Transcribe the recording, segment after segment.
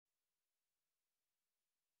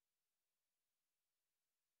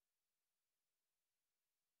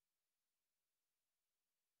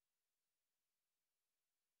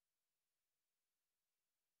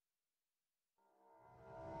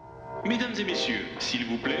Mesdames et messieurs, s'il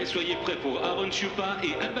vous plaît, soyez prêts pour Aaron Chupa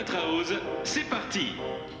et Albatraoz. C'est parti!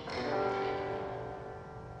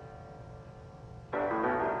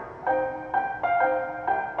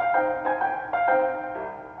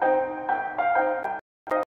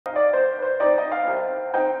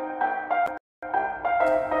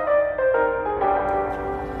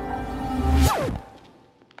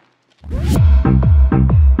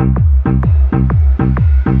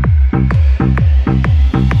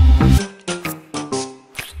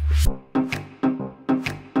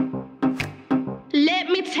 Let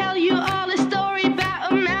me tell you all a story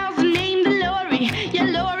about a mouse named Lori. Yeah,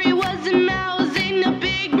 Lori was a mouse in a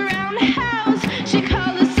big brown house. She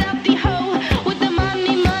called herself the hoe with the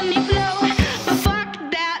money flow. But fuck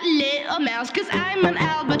that little mouse, 'cause I'm an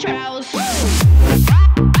albatross.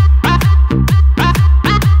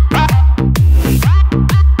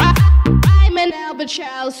 I'm an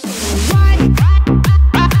albatross.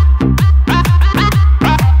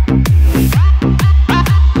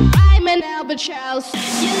 Albatross.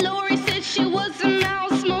 Yeah, Lori said she was a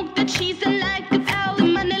mouse, smoked the cheese and like a owl.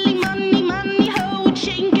 Money, ho,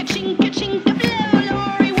 chinka, chinka, chinka, flow.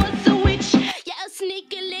 Lori was a witch, yeah, a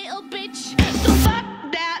sneaky little bitch. So fuck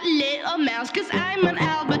that little mouse, 'cause I'm an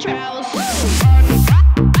albatross.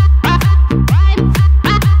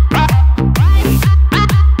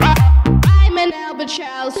 I'm an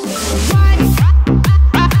albatross.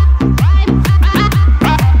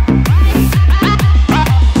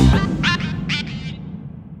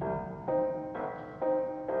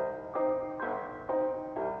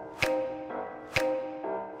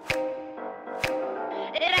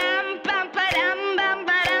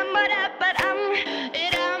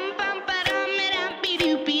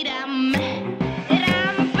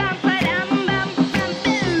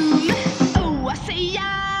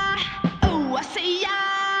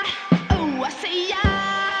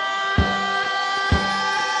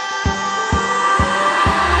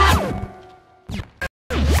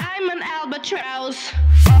 Albatross.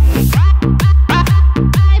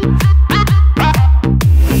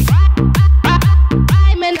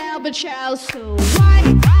 I'm an albatross. So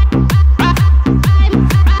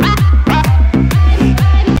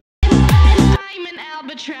I'm an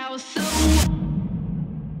albatross.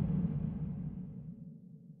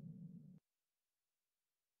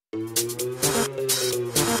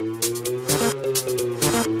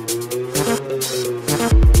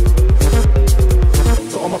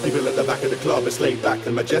 So people at the back of the club, it's laid back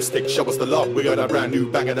and majestic. Show us the love, we got a brand new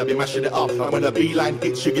bang and I'll be mashing it up. And when the beeline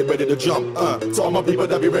hits, you get ready to jump. To all my people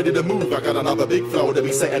that be ready to move, I got another big flow that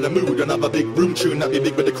be setting the mood. Another big room tune that be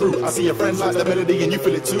big with the crew. I see your friends like the melody and you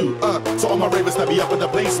feel it too. To all my ravers that be up in the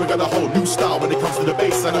place, we got a whole new style when it comes to the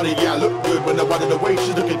bass. I know that yeah, I look good when they're running away.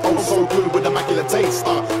 She's looking oh so good with immaculate taste.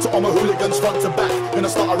 To all my hooligans front to back, gonna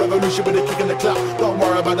start a revolution with a kick and a clap. Don't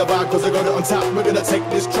worry about the vibe, cause I got it on tap. We're gonna take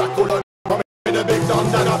this track all on. The big dun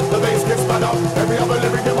dada, the bass gets madder. Every other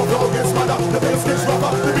lyric in my flow gets madder. The bass gets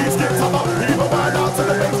rougher, the beats get tougher. Even wild out to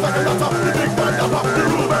the bass like a nutter. The big band upper, the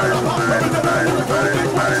rule burn upper. Ready to burn, the big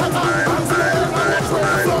wet shutter. Hands to the air, and that's where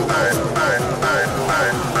the flow goes.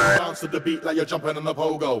 Bounce to the beat like you're jumping on the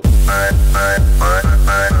pogo.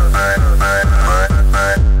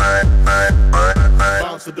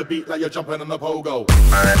 Bounce to the beat like you're jumping on the pogo.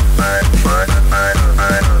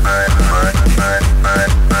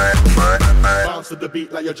 Bounce to the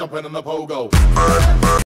beat like you're jumping on the pogo.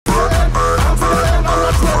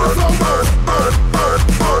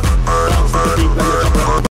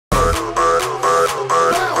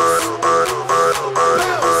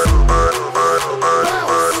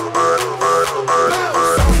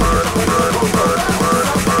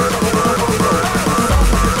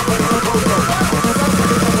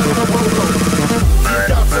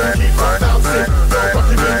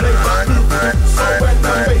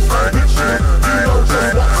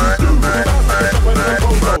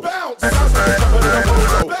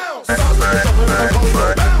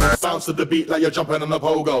 Bounce to the beat like you're jumping on the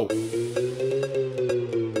pogo.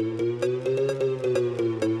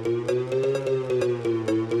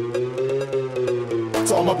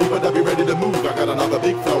 To all my people that be ready to move, I got another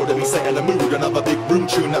big flow that be setting the mood. Another big room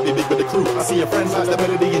tune that be big with the crew. I see your friends like the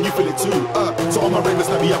melody and you feel it too. To all my ravers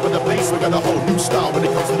that be up in the place, we got a whole new style when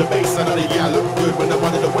it comes to the bass. I know that yeah, I look good when they're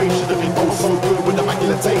running away. She's looking oh so good with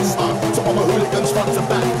immaculate taste. To all my hooligans front to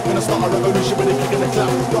back, gonna start a revolution with a kick and a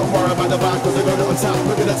clap. Don't worry about the vibe, cause they got it on tap.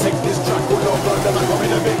 We're gonna take this track all over the back. I'm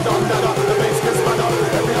in a big dun dada, the bass gets madder.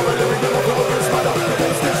 Every other lyric in the flow gets madder. The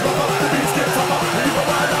bass gets rougher, the beats get tougher. Even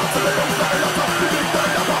wild out to the bass like a nutter. The big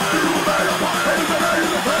band upper, the rule burn upper. Ready to burn,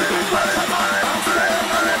 the big wet shutter. Bounce to the air,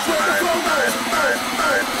 and that's where the flow goes.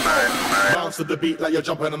 Bounce to the beat like you're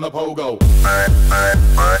jumping on the pogo.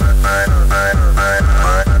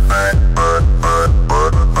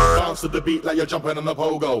 Bounce to the beat like you're jumping on the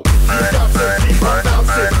pogo. You got to keep on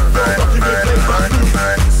bouncing. Don't rock you with play brand new.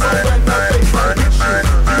 So when the bassline hits you,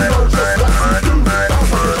 you know just what to do. Bounce like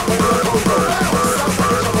you're jumping on the pogo.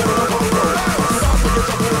 Bounce like you're jumping on the pogo. Bounce like you're jumping on the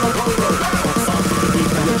pogo. Bounce to the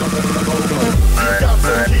beat like you're jumping on the pogo. You got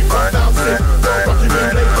to keep on bouncing. Don't rock you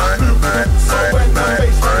with play brand new. So when the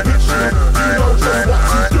bassline hits you, you know just what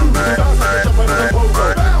to do. Bounce like you're jumping on the pogo.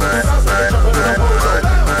 Bounce like you're jumping on the pogo.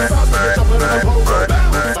 Bounce like you're jumping on the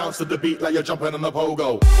pogo. Bounce to the beat like you're jumping on the pogo.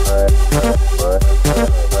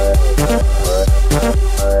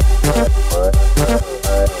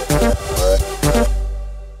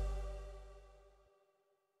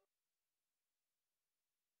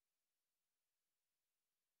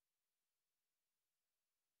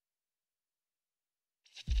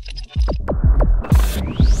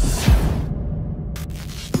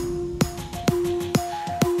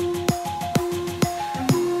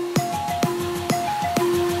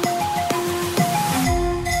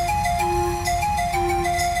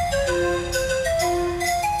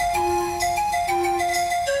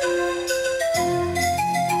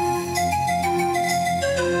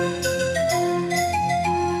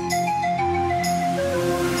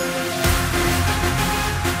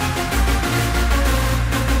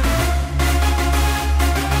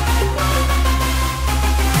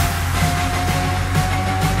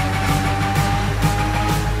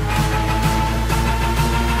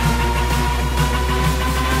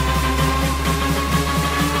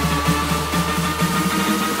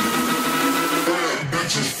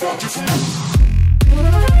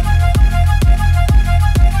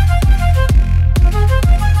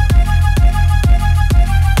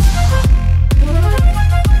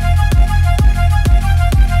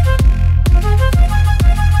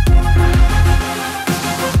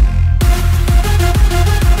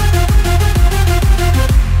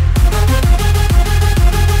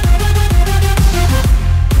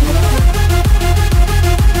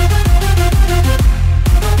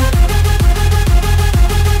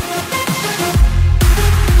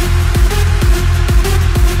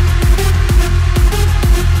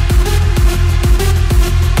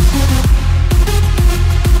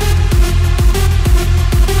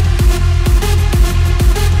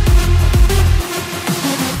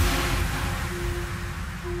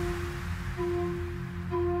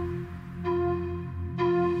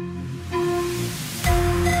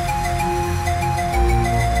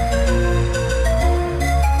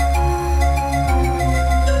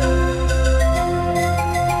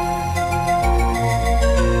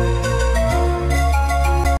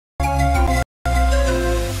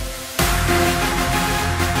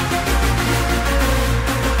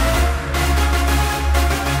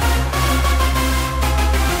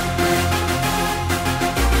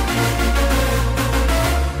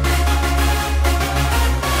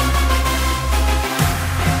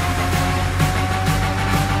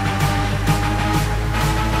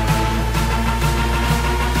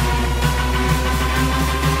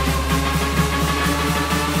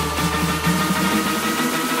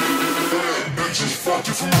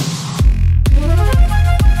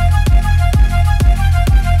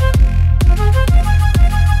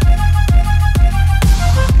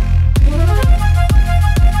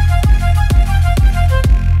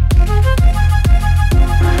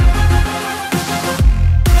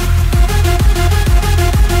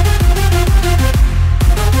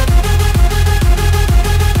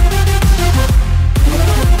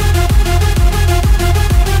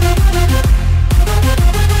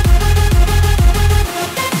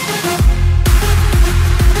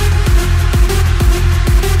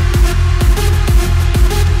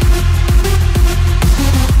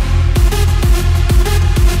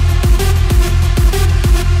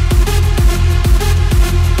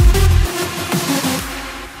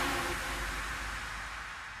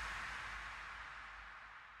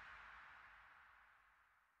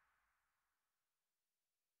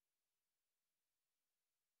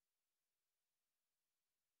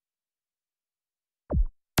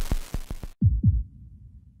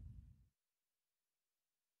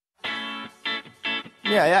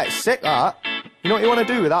 Yeah, it's sick, that. You know what you want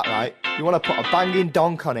to do with that, right? You want to put a banging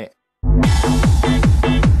donk on it.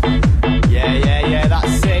 Yeah,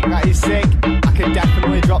 that's sick, that is sick. I can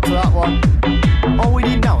definitely drop to that one. All we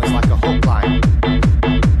need now is like a hook line.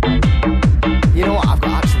 You know what, I've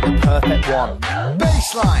got actually the perfect one.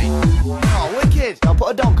 Bassline! Oh, wicked! Now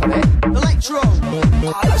put a donk on it. Electro!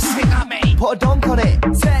 Oh, that's sick, that, mate! Put a donk on it.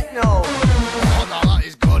 Techno! Oh, no, that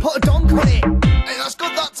is good. Put a donk on it. Hey, that's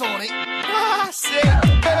good, that, Tony. Ah, sick!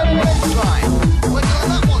 Bassline!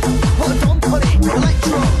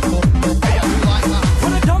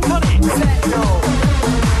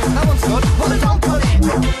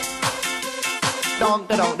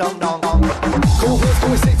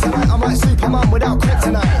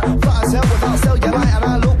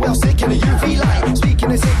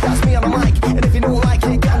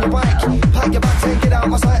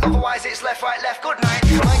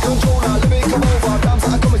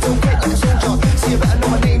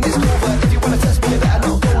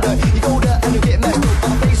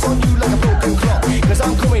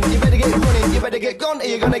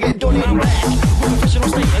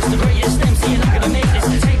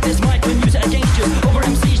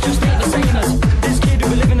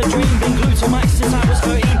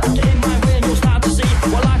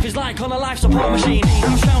 life support machine.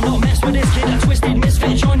 I shall not mess with this kid, a twisted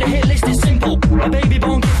misfit. Join the hit list, it's simple. A baby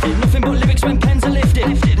born gifted, nothing but lyrics when pens are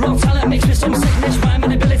lifted. Rock talent mixed with some sickness,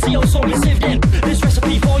 rhyming ability, also be sieved in. This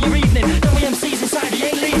recipe for your evening, then we MCs inside, he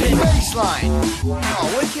ain't leaving. Baseline. Oh,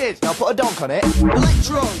 wicked. Now put a donk on it.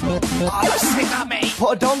 Electro. Oh, sick that, mate.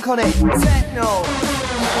 Put a donk on it. Techno. Oh,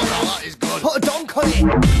 that is good. Put a donk on it.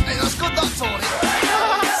 Hey, that's good, that, Tony.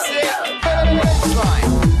 Sick. Baseline.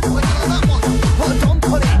 Look at that one. Put a donk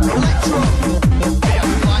on it. Electro. Hey, I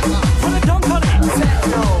really like that. Put a donk on it.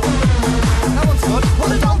 Techno. That one's good.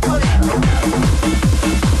 Put a donk on it.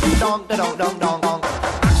 Donk, da donk, donk, donk, donk.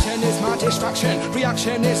 Action is my distraction,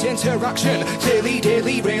 reaction is interaction. Clearly,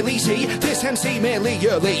 daily, rarely see this MC merely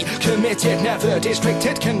yearly. Committed, never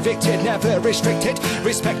districted, convicted, never restricted.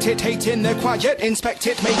 Respected, hating the quiet, inspect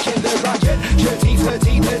it, making the riot. 30,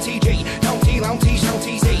 30, 30G, naughty, louty,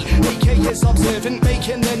 shouty Z. AK is observant,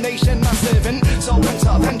 making the nation my servant. So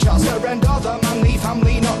enter, then just surrender. The manly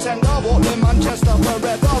family not tender. Walk the Manchester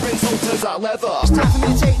forever, insulters at leather. It's time for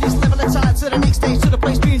me to take this level of talent to the next stage, to the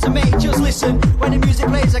place beans are made. Just listen, when the music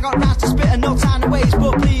plays, I got rhymes to spit and no time to waste.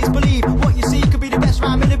 But please believe what you see could be the best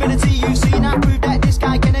rhyming ability you've seen. I prove that this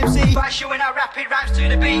guy can MC by showing out rapid rhymes to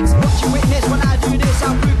the beats. What you witness when I do this,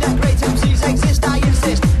 I'll prove that great MCs exist. I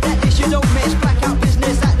insist that this you don't miss. Blackout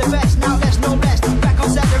business at the best, now let's no rest. Back on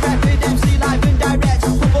set, the rapid MC live and direct.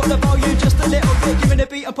 Pump up the volume just a little bit, give it a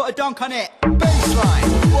beat and put a donk on it. Baseline.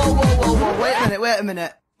 Whoa, whoa, whoa, whoa, wait a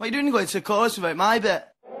minute. What are you doing going to the chorus without my bit?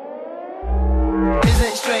 Isn't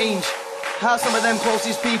it strange how some of them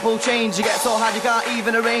closest people change? You get so hard you can't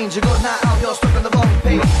even arrange a good night out, you're stuck on the wrong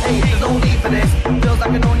page. Hey, there's no need for this. Feels like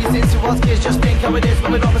I've known you since you was kids. Just think how it is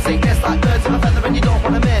when we drop a sickness like birds of a feather and you don't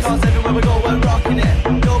want to miss. Cause everywhere we go we're rocking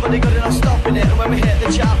it. Nobody good enough stopping it. And when we hit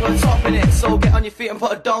the chart we're topping it. So get on your feet and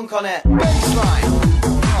put a donk on it. Baseline.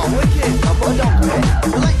 Oh, wicked. I'll put a donk on it.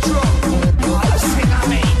 Electro. Oh, sick at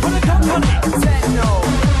me. Put a donk on it. Techno.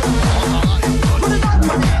 Oh, that is good. Put a donk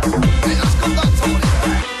on it. Hey, that's good, that, Tony.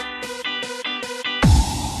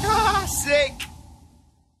 Sick.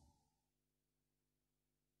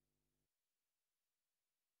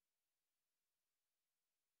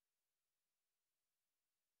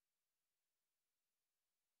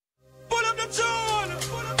 Pull up the tune!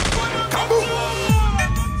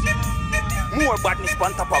 More badness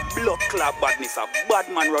on top of blood clot badness. A bad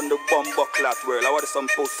man run the bumbo clot world. I want some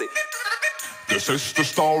pussy. This is the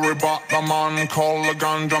story about the man called the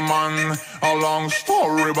Ganja Man. A long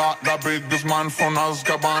story about the biggest man from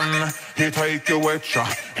Azkaban. He take you with ya,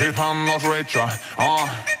 he penetrate ya.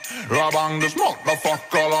 Bang this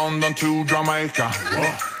motherfucker London to Jamaica.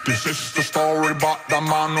 This is the story about the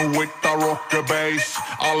man with the rocker bass.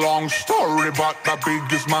 A long story about the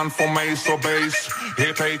biggest man from Mesa Base.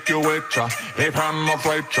 He take you with ya, he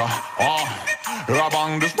penetrate ya.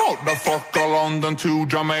 Bang this motherfucker London to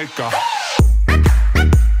Jamaica.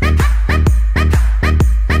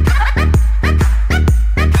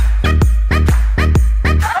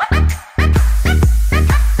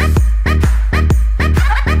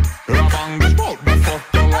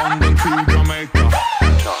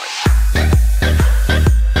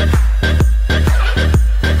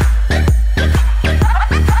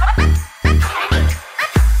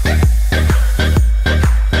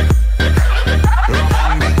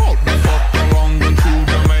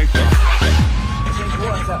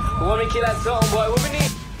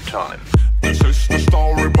 This is the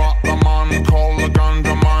story about the man called the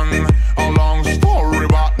Ganja Man. A long story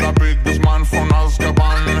about the biggest man from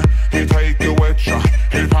Azkaban. He take you with ya,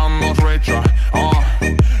 he penetrate ya.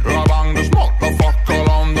 Bang this motherfucker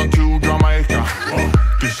London to Jamaica.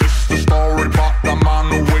 This is the story about the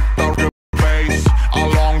man with the bass. A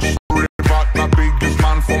long story about the biggest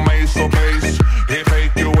man from Mesa Base. He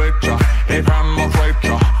take you with ya, he penetrate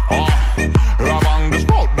ya. Bang this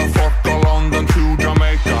motherfucker London to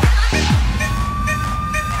Jamaica.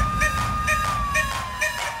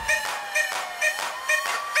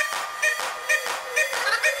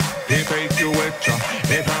 He take you with ya,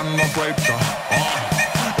 he penetrate ya.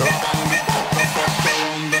 Bang this motherfucker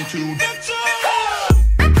London to the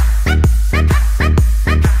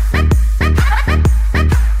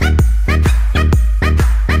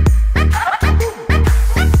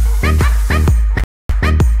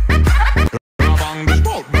bang this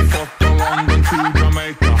motherfucker London to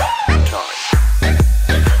Jamaica.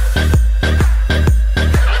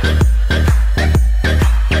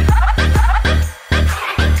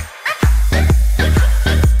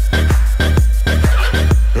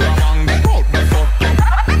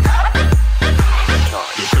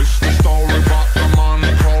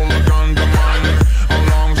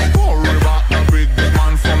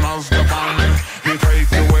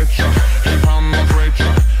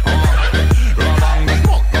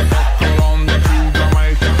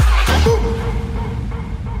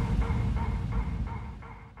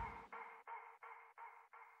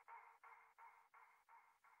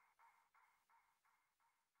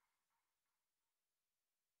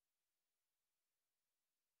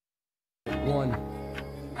 one.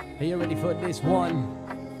 Are you ready for this one?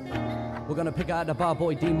 We're gonna pick out the bar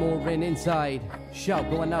boy D Morin inside. Shout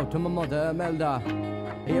going out to my mother Imelda.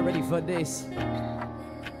 Are you ready for this?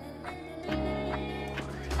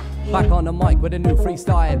 Back on the mic with a new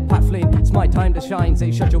freestyle. Pat Flynn, it's my time to shine. Say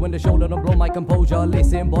shut your window shoulder, don't blow my composure.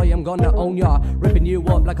 Listen boy, I'm gonna own ya. Ripping you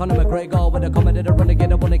up like Conor McGregor. With a comment to the run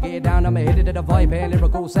again, I wanna get it down. I'ma hit it at a vibe and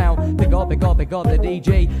lyrical sound. Pick up the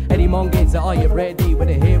DJ Eddie Mongins, are you ready? With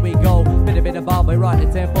it, here we go. Bit of bar, we right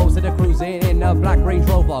the tempo. So the cruising in a black Range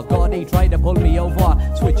Rover. God, he tried to pull me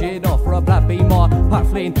over. Switch it off for a black Beamer. Pat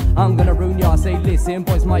Flynn, I'm gonna ruin ya. Say listen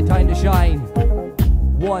boy, it's my time to shine.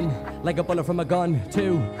 1, like a bullet from a gun.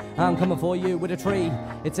 2, I'm coming for you with a 3.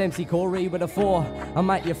 It's MC Corey with a 4. I'm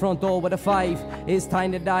at your front door with a 5. It's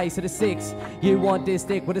time to die, so the 6. You want this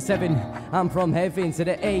stick with a 7. I'm from heaven, so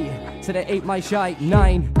the 8. So the 8 my shite.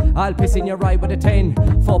 9, I'll piss in your eye with a 10.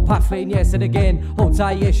 For Pat Flynn, yes and again. Hold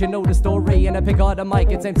tight, yes you know the story. And I pick out the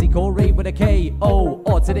mic, it's MC Corey with a K. O,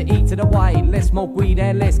 or to the E to the Y. Let's smoke weed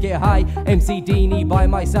and let's get high. MC Deanie by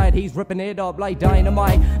my side, he's ripping it up like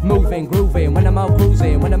dynamite. Moving, grooving, when I'm out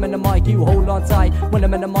cruising. When I'm in the mic, you hold on tight. When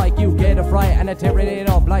I'm in the mic, you get a fright. And I'm tearing it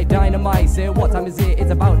up like dynamite. Say, what time is it?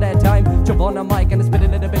 It's about that time. Jump on the mic and spit a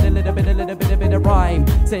little bit of rhyme.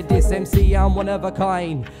 Say, this MC, I'm one of a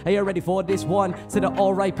kind. Are you ready for this one? To the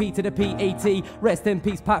R.I.P. to the P.A.T. Rest in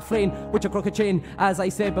peace, Pat Flynn, with your crooked chin. As I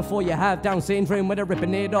said before, you have Down syndrome. When they're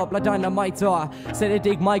ripping it up like dynamite. Say, they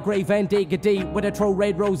dig my grave and dig it deep. With a throw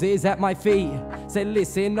red roses at my feet. Say,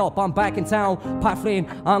 listen up, I'm back in town. Pat Flynn,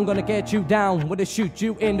 I'm gonna get you down. With a shoot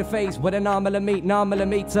you in the face with a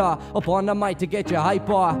 9mm. Up on the mic to get you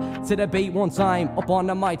hyper. To the beat one time. Up on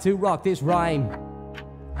the mic to rock this rhyme.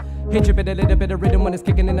 Hit you with a little bit of rhythm when it's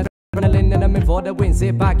kicking in the adrenaline. And I'm in for the win.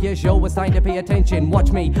 Sit back, your show it's time to pay attention.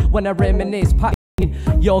 Watch me when I reminisce.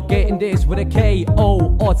 You're getting this with a K,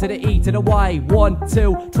 O, or to the E to the Y. 1,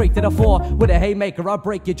 2, 3 to the 4. With a haymaker, I'll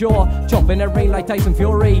break your jaw. Jump in the ring like Tyson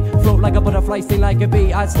Fury. Float like a butterfly, sting like a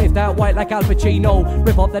bee. I'd sniff that white like Al Pacino.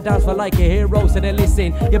 Rip off the dance floor like a hero. So then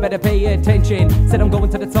listen, you better pay attention. Said I'm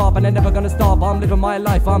going to the top and I'm never gonna stop. I'm living my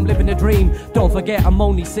life, I'm living a dream. Don't forget, I'm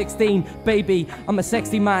only 16. Baby, I'm a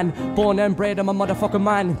sexy man. Born and bred, I'm a motherfucking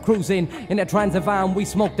man. Cruising in a transit van. We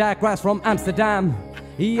smoke that grass from Amsterdam.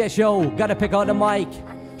 Yes, yo, gotta pick out the mic.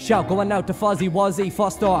 Shout going out to Fuzzy Wuzzy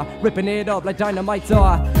Foster, ripping it up like dynamite.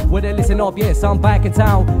 With it, listen up, yes, I'm back in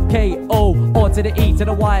town. K-O, or to the E to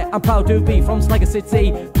the Y. I'm proud to be from Sligo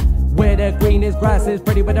City. Where the green is grass is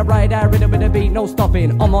pretty with the right eye, rhythm with the beat, no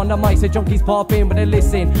stopping. I'm on the mic, so junkies popping, but then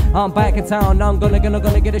listen, I'm back in town. I'm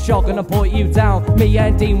gonna get a shot, gonna put you down. Me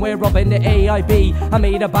and Dean, we're robbing the AIB. I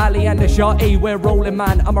made a Bally and a shotty, we're rolling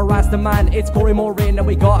man. I'm a Rasta man, it's Corey Morin and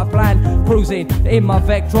we got a plan. Cruising in my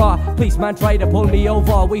Vectra, policeman try to pull me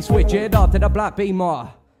over. We switch it up to the black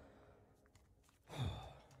Beamer.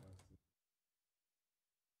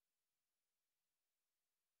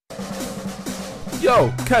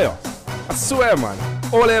 Yo, Chaos, I swear man,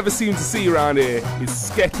 all I ever seem to see around here is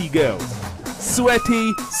sketty girls.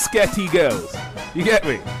 Sweaty, sketty girls. You get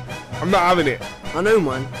me? I'm not having it. I know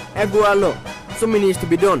man, everywhere I look, something needs to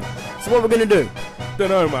be done. So what we're gonna do?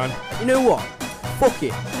 Dunno man. You know what? Fuck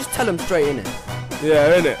it, just tell them straight innit.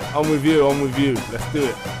 Yeah, innit? I'm with you, let's do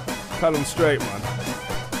it. Tell them straight man.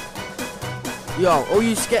 Yo, all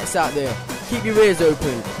you skets out there, keep your ears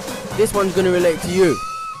open. This one's gonna relate to you.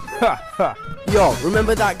 Ha ha. Yo,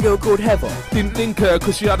 remember that girl called Heather? Didn't link her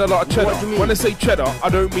because she had a lot of cheddar. What do you mean? When I say cheddar, I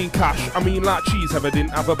don't mean cash. I mean like cheese. Heather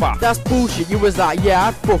didn't have a bath. That's bullshit. You was like, yeah,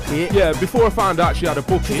 I'd fuck it. Yeah, before I found out she had a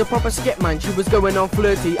bucket. She's a proper sket man. She was going on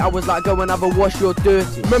flirty. I was like, go and have a wash, you're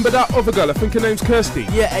dirty. Remember that other girl? I think her name's Kirsty.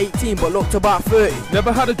 Yeah, 18, but looked about 30.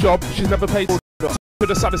 Never had a job. She's never paid. Could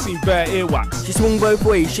have sad to seen bare earwax. She swung both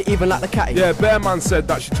ways, she even like the catty. Yeah, Bear Man said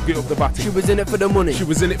that she took it up the batty. She was in it for the money. She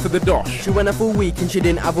was in it for the dosh. She went a full week and she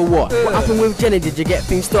didn't have a what? What happened with Jenny? Did you get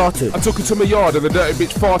things started? I took her to my yard and the dirty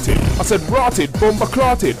bitch farted. I said rotted, bomba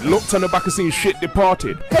clotted. Looked on her back and seen shit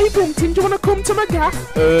departed. Hey Bumptin, do you wanna come to my gaff?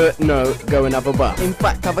 No, go and have a bath. In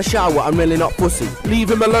fact, have a shower, I'm really not pussy. Leave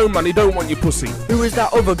him alone man, he don't want your pussy. Who is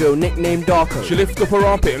that other girl nicknamed Darko? She lifted up her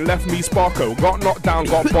armpit and left me Sparko. Got knocked down,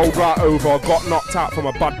 got bowled right over. Got knocked out from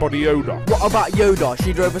a bad body odor. What about Yoda?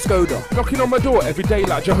 She drove a Skoda. Knocking on my door every day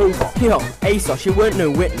like Jehovah. Yo, Asa, she weren't no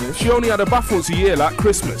witness. She only had a bath once a year like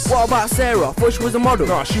Christmas. What about Sarah? Thought she was a model.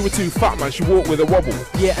 Nah, she was too fat man, she walked with a wobble.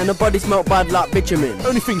 Yeah, and her body smelt bad like bitumen.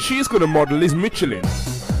 Only thing she's gonna model is Michelin.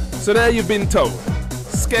 So there you've been told.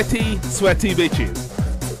 Sketty, sweaty bitches.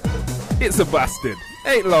 It's a bastard.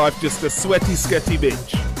 Ain't life just a sweaty, sketty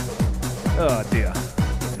bitch? Oh dear.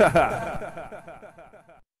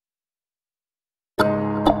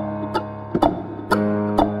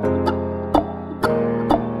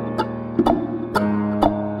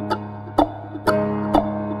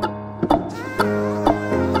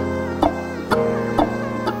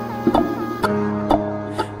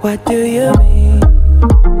 what do you mean?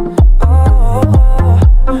 Oh,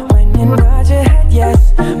 when you nod your head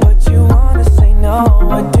yes, but you wanna say no,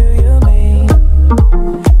 what do you mean?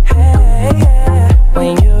 Hey, yeah,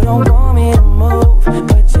 when you don't want me to move,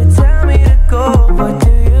 but you tell me to go, what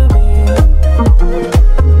do you mean?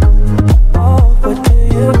 Oh, what do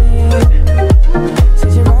you mean?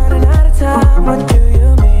 Said you're running out of time, what do you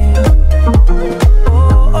mean?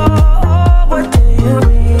 Oh, what do you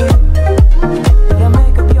mean? Better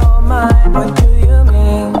make up your mind, what do you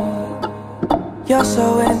mean? You're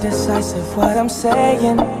so indecisive, what I'm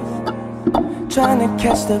saying. Trying to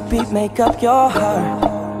catch the beat, make up your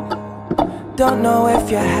heart. Don't know if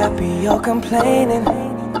you're happy or complaining.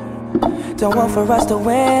 Don't want for us to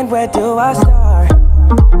win, where do I start?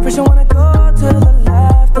 First you wanna go to the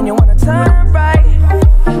left, then you wanna turn right.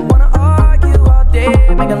 Wanna argue all day,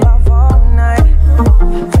 making love all night.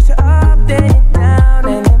 First you're up, then you're down,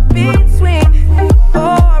 and in between.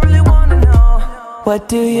 Oh, I really wanna know, what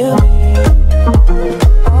do you mean?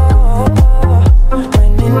 Oh,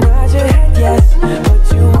 when you nod your head yes, but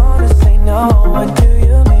you wanna say no, what do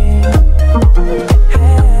you mean?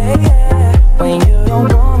 Hey, yeah, when you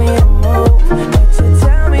don't want me to move, but you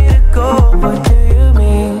tell me to go, what do you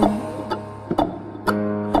mean?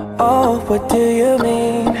 Oh, what do you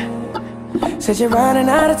mean? Said you're running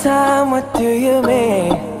out of time, what do you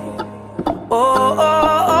mean?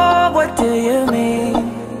 Oh, what do you mean?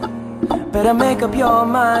 Better make up your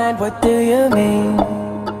mind, what do you mean?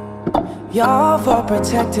 You're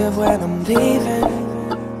overprotective when I'm leaving.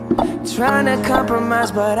 Trying to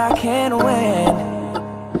compromise, but I can't win.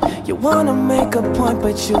 You wanna make a point,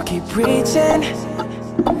 but you keep preaching.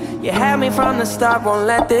 You had me from the start, won't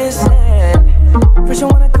let this end. First you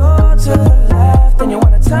wanna go to the left, then you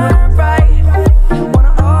wanna turn right.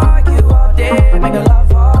 Wanna argue all day, make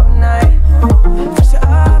love all night. First you're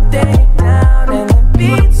up, then you're down, and in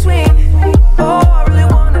between. Oh, I really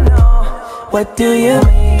wanna know, what do you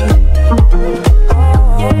mean?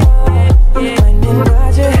 Oh, when you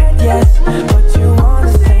nod your head yes, but you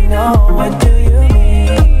wanna say no, what do you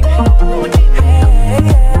mean? Hey,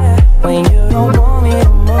 yeah, when you don't want me to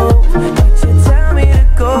move, but you tell me to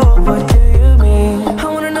go, what do you mean? I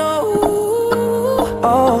wanna know,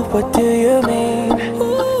 oh, what do you mean?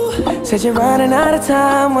 Said you're running out of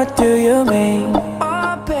time, what do you mean?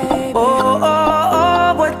 Oh, baby.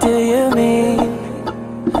 Oh, what do you mean?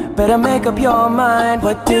 Better make up your mind,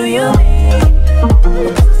 what do you mean?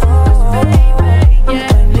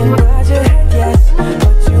 When you nod your head yes,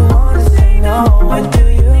 but you wanna say no, what do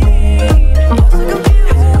you mean?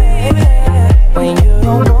 Hey, when you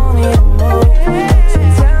don't want me to move, but you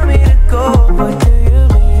tell me to go, what do you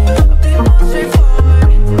mean? I'll be more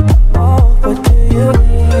straightforward. Oh, what do you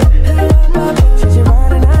mean? Said you're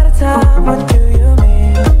running out of time, what do you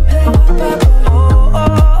mean?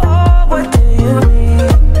 Oh, what do you mean?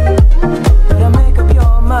 Better make up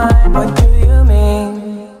your mind, what do you mean?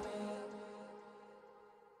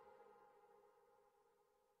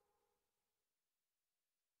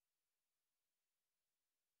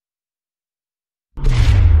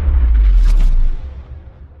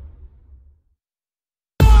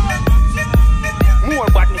 More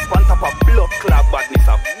badness on top of blood clot badness.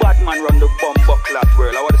 A bad man run the bumbo clot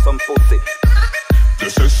world. I want some pussy.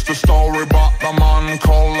 This is the story about the man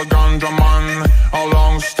called the ganja man. A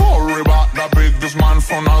long story about the biggest man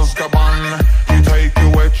from Azkaban. He take you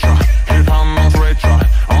with ya, he come out with ya.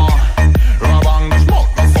 Rabang this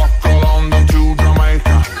motherfucker London to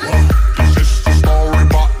Jamaica. This is the story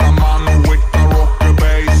about the man with the rocky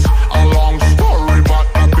bass. A long story about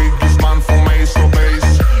the biggest man from Ace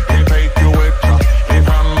Base. He take you with ya, he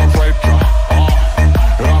come out with ya.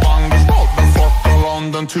 Rabang this motherfucker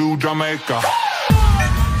London to Jamaica.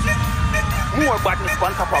 More badness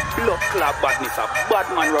on top of blood clot badness. A bad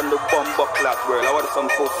man run the bumbo clot world. I want some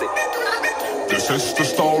pussy. This is the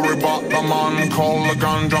story about the man called the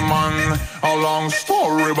ganja man. A long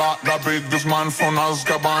story about the biggest man from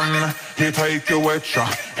Azkaban. He take you with ya,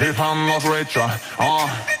 he come not with ya.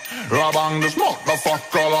 Rabang this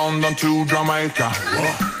motherfucker London to Jamaica.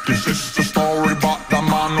 This is the story about the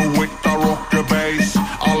man with the rocky bass.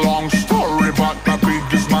 A long story about the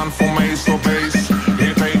biggest man from Ace Base.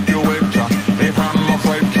 He take you with ya, he come not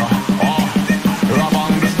with ya.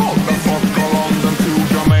 Rabang this motherfucker London to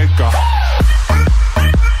Jamaica.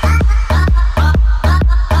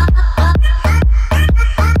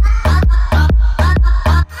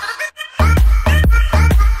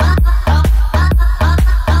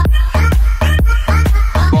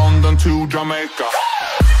 To Jamaica.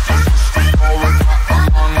 This is the story about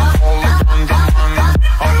the man called the ganja man.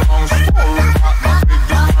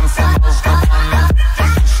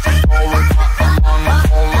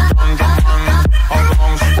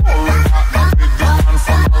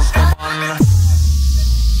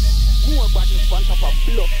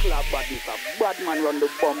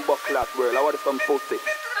 I want some pussy.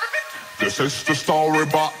 This is the story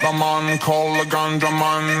about the man called the Ganja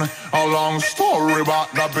Man. A long story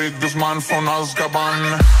about the biggest man from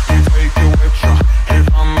Azkaban. He take you with ya, he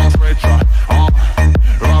come out with ya.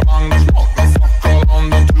 Rabang this motherfucker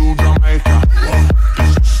London to Jamaica.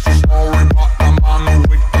 This is the story about the man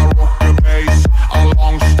with the rocky bass. A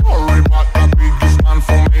long story about the biggest man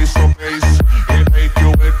from Ace of Base. He take you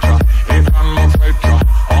with ya, he come out with ya.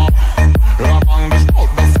 Rabang this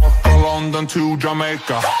motherfucker London to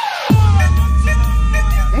Jamaica.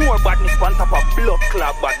 More badness on top of blood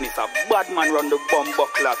clot badness. A bad man run the bumbo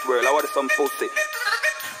clot world. I want some pussy.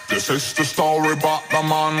 This is the story about the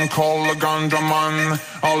man called the Ganja Man.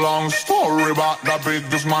 A long story about the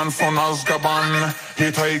biggest man from Azkaban.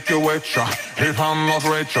 He take you with ya, he come not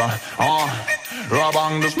with ya.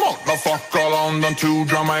 Rabang this motherfucker London to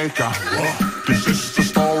Jamaica. This is the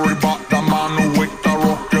story about the man with the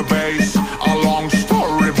rocky bass. A long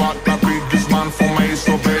story about the biggest man from Ace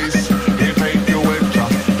of Base. He take you with ya,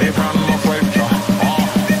 he come not with ya.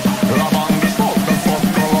 Rabang this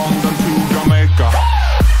motherfucker London to Jamaica.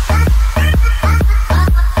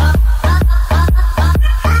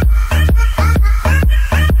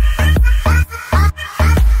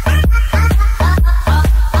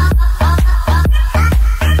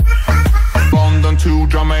 To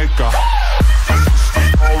Jamaica. This is the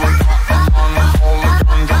story about the man called the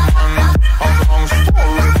Ganja Man. A long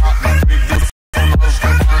story about the biggest from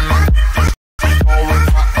Azkaban. This is the story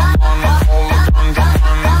about the man called the Ganja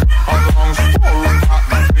Man. A long story about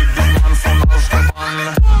the biggest man from Azkaban.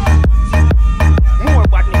 More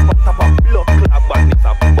badness on top of blood clot badness.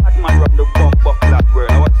 A bad man run the bumbo clot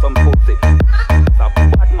world. I want some pussy. A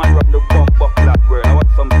bad man run the bumbo clot world. I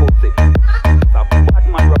want some pussy. A bad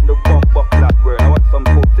man run the bumbo clot world. Some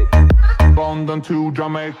pussy. London to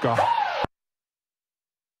Jamaica.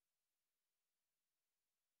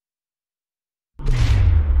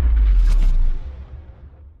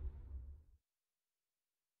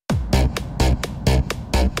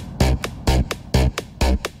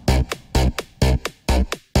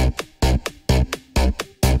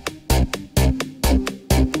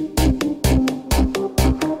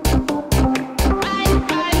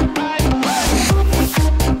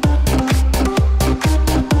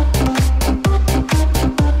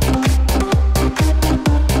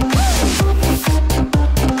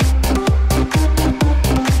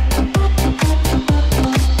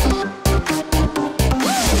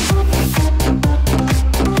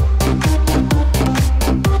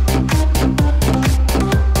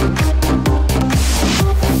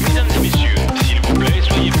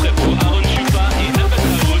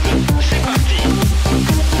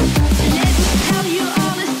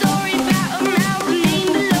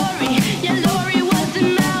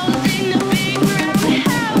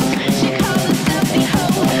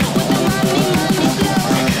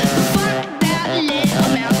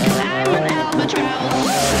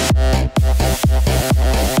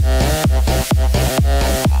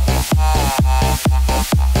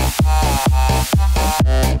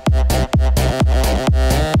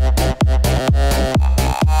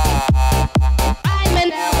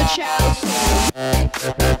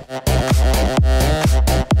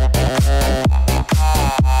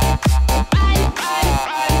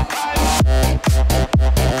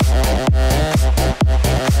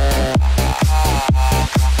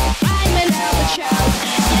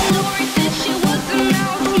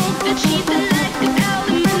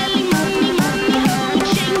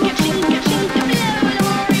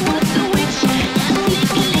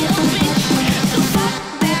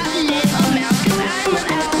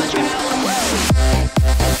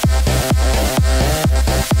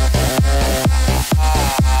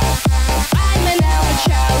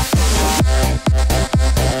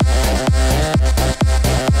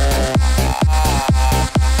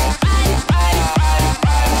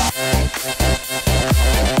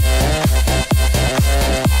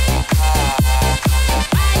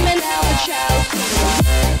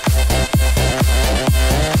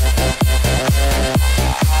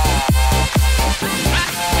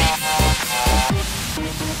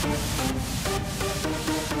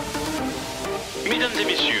 Mesdames et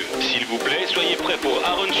messieurs, s'il vous plaît, soyez prêts pour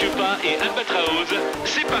Aaron Chupa et Albatraoz.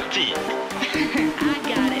 C'est parti. I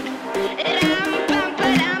got it.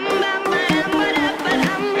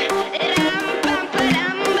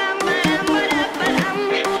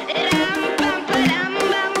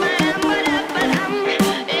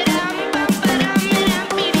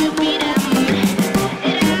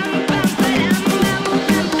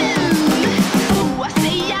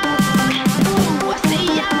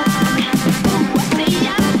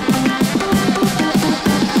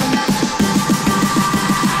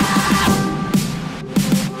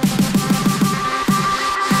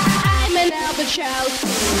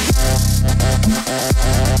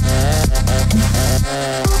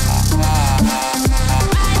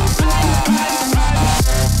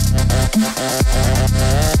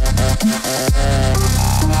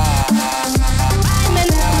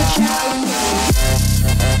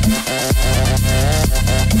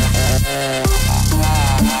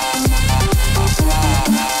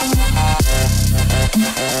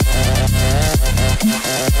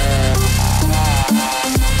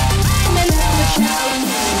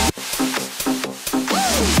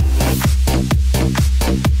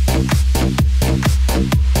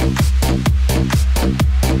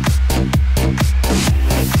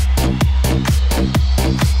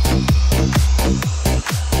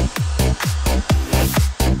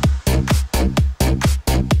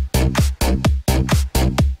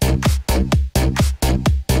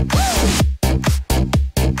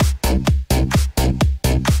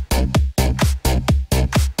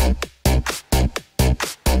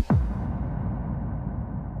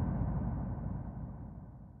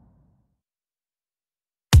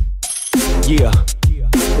 Yeah,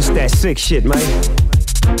 it's that sick shit, man.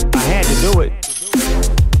 I had to do it.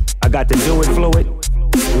 I got to do it fluid,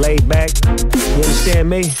 laid back. You understand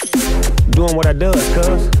me? Doing what I does,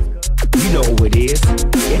 cuz. You know who it is.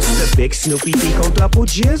 It's the big Snoopy Pico double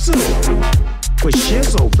jizzle. For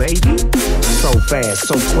shizzle, baby. So fast,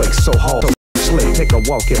 so quick, so hard. Slick, take a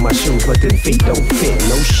walk in my shoes, but them feet don't fit.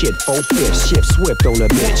 No shit, 4-5, shift swift on the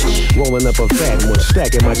bitch. Rolling up a fat one,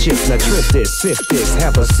 stacking my chips. Now trip this, sift this,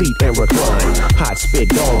 have a seat and recline. Hot spit,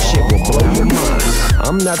 dog shit will blow your mind.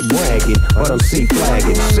 I'm not bragging, but I'm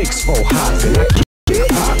C-flagging. 6'4" hopping, I keep it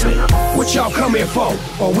popping. What y'all come here for?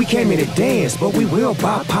 Oh, we came here to dance, but we will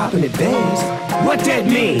pop popping to dance. What that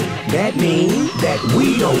mean? That mean that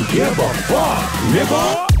we don't give a fuck,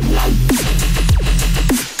 nigga.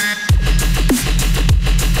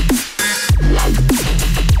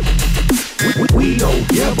 We don't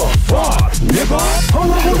give a fuck, nigga.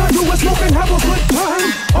 All I wanna do is smoke and have a good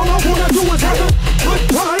time. All I wanna do is have a good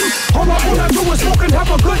time. All I wanna do is smoke and have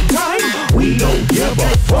a good time. We don't give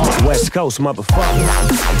a fuck. West Coast, motherfucker.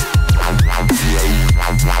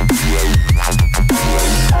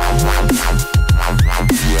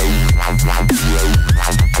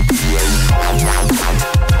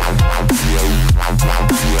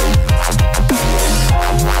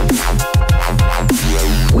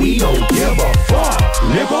 We don't give a fuck,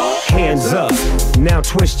 nigga. Hands up, now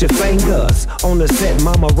twist your fingers. On the set,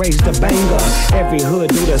 mama raised the banger. Every hood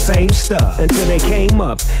do the same stuff until they came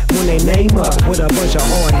up. When they name up with a bunch of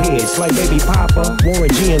hard heads like Baby Papa, Warren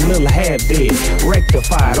G and Lil Half did.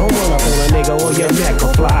 Rectified, don't run up on a nigga or your neck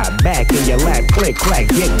will fly back in your lap. Click, clack,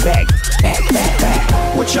 get back, back, back, back.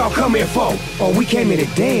 What y'all come here for? Oh, we came here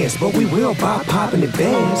to dance, but we will pop poppin' to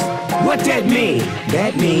dance. What that mean?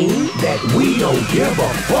 That mean that we don't give a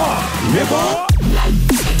fuck, nigga.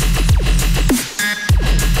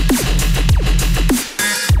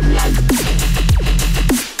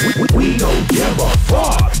 We don't give a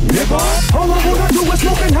fuck, nigga. All I wanna do is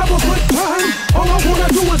smoke and have a good time. All I wanna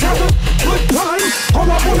do is have a good time. All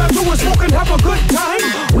I wanna do is smoke and have a good time.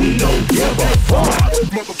 We don't give a fuck,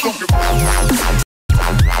 motherfucker.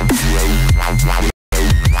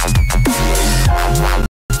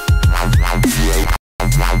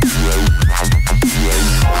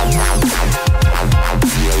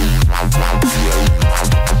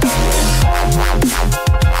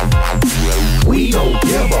 We don't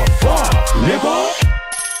give a fuck, nigga.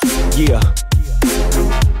 Yeah.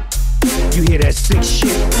 You hear that sick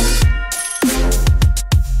shit?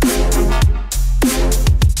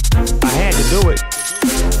 I had to do it.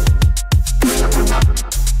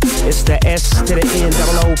 It's the S to the N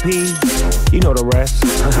double OP. You know the rest.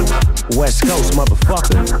 West Coast,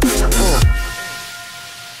 motherfucker.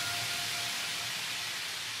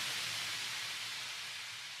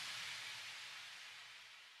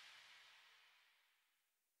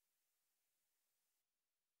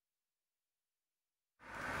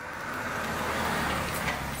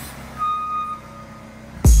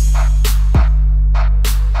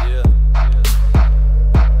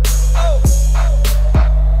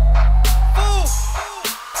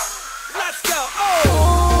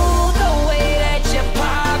 The way that you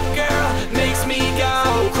pop, girl,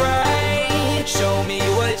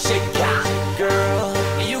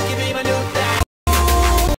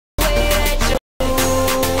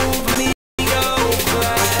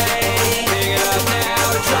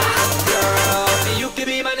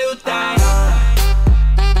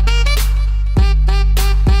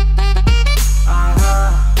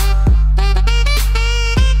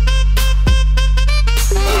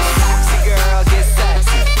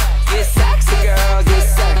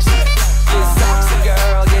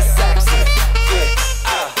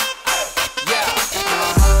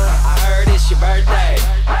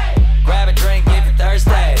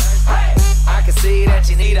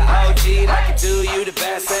 the OG that can do you the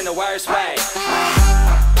best in the worst way.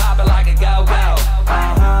 Pop it like a go-go.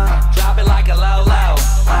 Drop it like a low-low.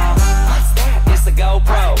 What's that? It's a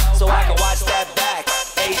GoPro, so I can watch that back.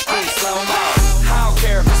 HD slow-mo. I don't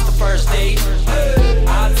care if it's the first date.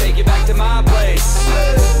 I'll take you back to my place.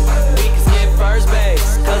 We can skip first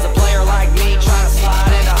base, cause a player like me trying to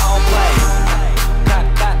slide into home plate. Clap,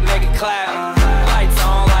 clap, make it clap. Lights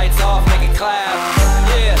on, lights off, make it clap.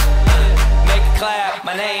 Yeah, make it clap.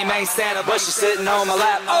 My name ain't Santa, but she's sitting on my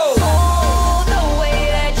lap. Oh, the way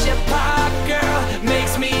that you pop, girl,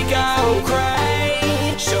 makes me go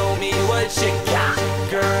crazy. Show me what you got,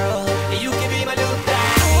 girl. You can be my new thing.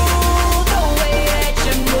 The way that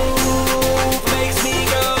you move makes me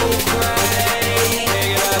go crazy.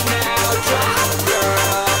 Pick it up now, drop,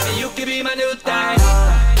 girl. You can be my new thing.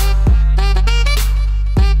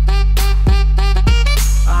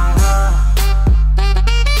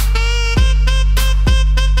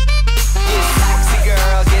 Get sexy,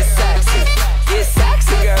 girl, get sexy. Get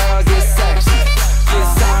sexy, girl, get sexy. Get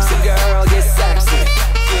sexy, girl, get sexy.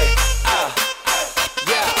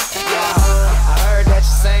 I heard that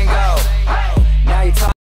you sing go. Now you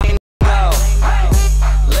talking go.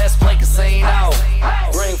 Let's play casino.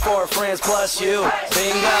 Bring 4 friends plus you.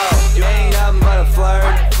 Bingo. You ain't nothing but a flirt.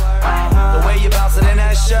 The way you bouncing in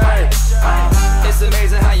that shirt. It's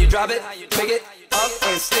amazing how you drop it, pick it up,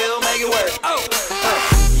 and still make it work. Oh,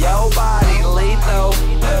 your body lethal.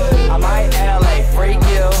 I might LA freak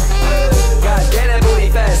you. God damn that booty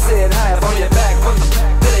fat, sitting high up on your back. What the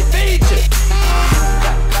do they feed you?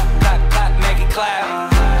 Clap, clap, clap, make it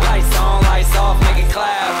clap. Lights on, lights off, make it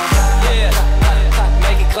clap. Yeah, clap, clap,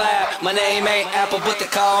 make it clap. My name ain't Apple, but they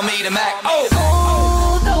call me the Mac.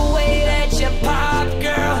 Oh, the way that you pop,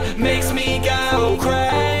 girl, makes me go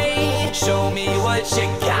crazy. Show me what you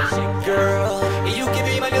got, girl. You can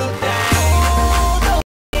be my new thing. The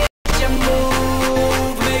way that you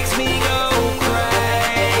move makes me go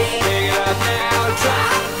crazy. Pick it up now,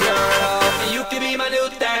 drop, girl. You can be my new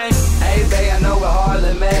thing. Hey, babe, I know we're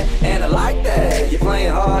hardly met, and I like that. You're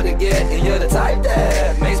playing hard to get, and you're the type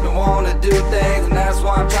that makes me wanna do things, and that's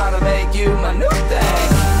why I'm trying to make you my new thing.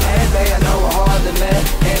 Hey, babe, I know we're hardly met,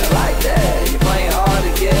 and I like that. You're playing hard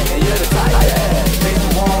to get, and you're the type that makes me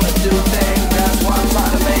wanna do things, and that's why I'm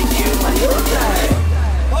trying to make you my new thing.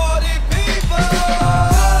 Party people!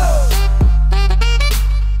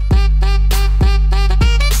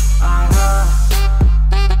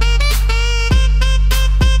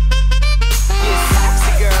 Get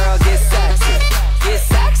sexy, girl, get sexy. Get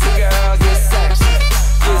sexy, girl, get sexy.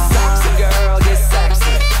 Get sexy, girl, get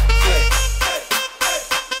sexy.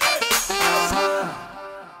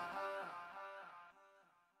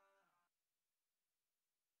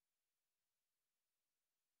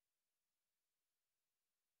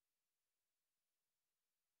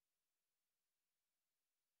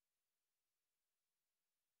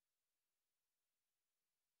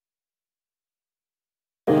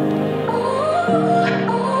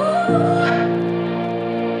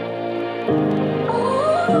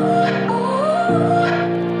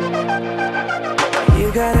 You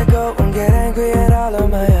gotta go and get angry at all of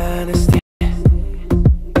my honesty.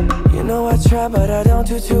 You know I try, but I don't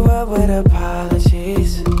do too well with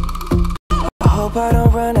apologies. I hope I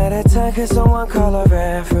don't run out of time, cause someone call a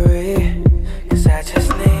referee. Cause I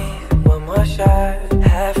just need one more shot,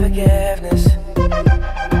 have forgiveness.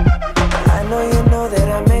 I know you know that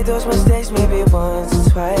I made those mistakes maybe once or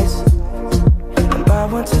twice. And by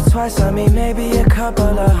once or twice I mean maybe a couple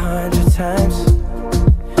of 100 times.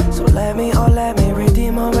 So let me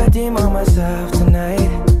redeem on myself tonight.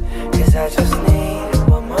 Cause I just need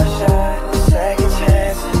one more shot, second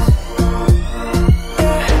chances.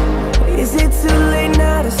 Yeah. Is it too late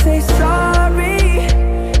now to say sorry?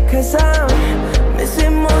 Cause I'm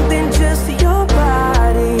missing more than just your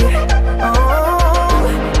body.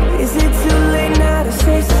 Oh, is it too late now to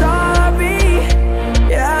say sorry?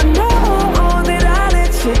 Yeah, I know that I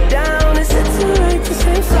let you down. Is it too late to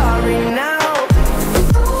say sorry now?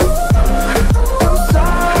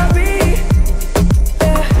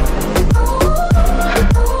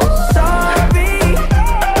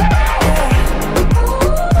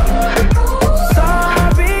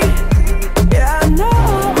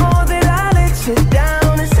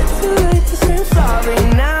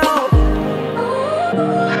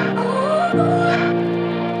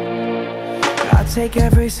 Take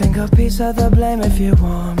every single piece of the blame if you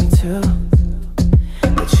want me to.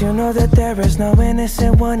 But you know that there is no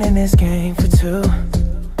innocent one in this game for two.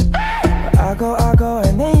 But I go,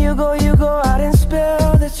 and then you go out and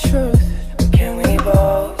spill the truth. But can we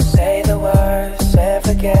both say the words and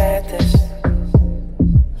forget this?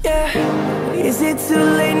 Yeah, Is it too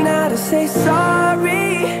late now to say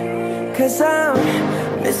sorry? 'Cause I'm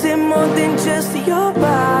missing more than just your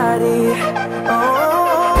body.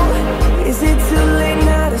 Oh, is it too late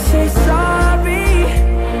now to say sorry?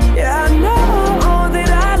 Yeah, I know that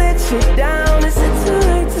I let you down. Is it too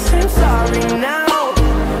late to say I'm sorry now?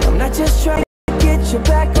 I'm not just trying to get you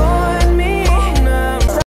back on me.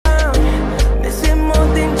 I'm missing more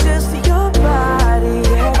than just your body.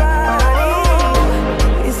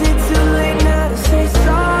 Is it too late now to say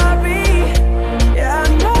sorry? Yeah, I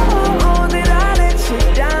know that I let you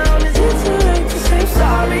down. Is it too late to say I'm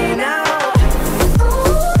sorry now?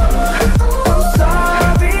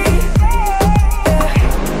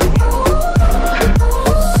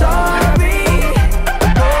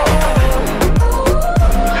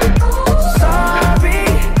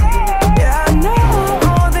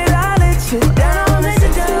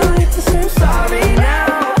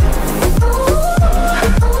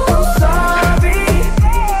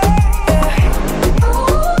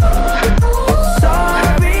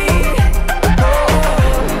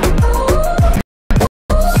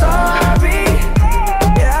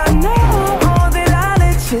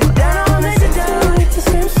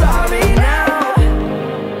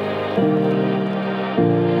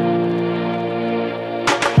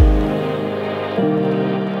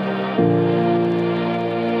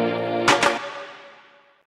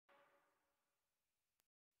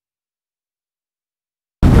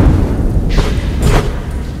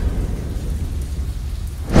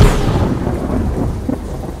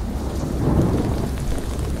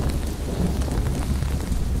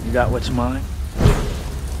 You got what's mine?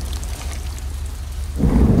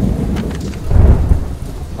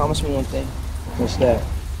 Promise me one thing. What's that?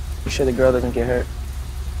 You sure the girl doesn't get hurt?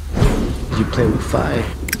 You play with fire,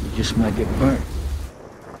 you just might get burnt.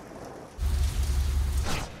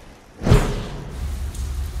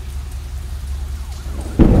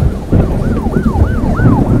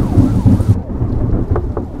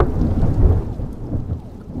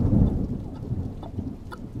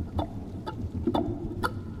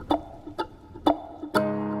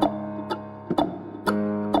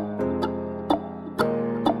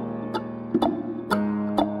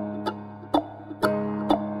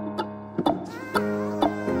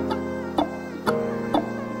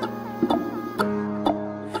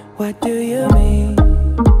 What do you mean?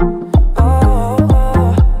 Oh,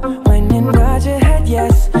 when you nod your head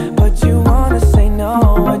yes, but you wanna say no.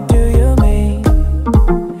 What do you mean?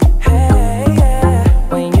 Hey, yeah,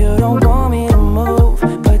 when you don't want me to move,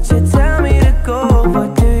 but you tell me to go.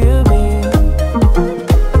 What do you mean?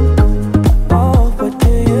 Oh, what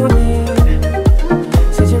do you mean?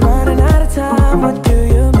 Said you're running out of time. What do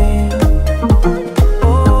you mean?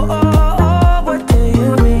 Oh, what do you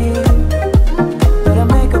mean? Better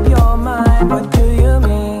make up your mind. What do you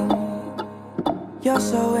mean? You're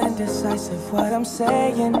so indecisive, what I'm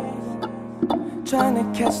saying. Trying to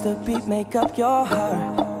catch the beat, make up your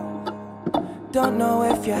heart. Don't know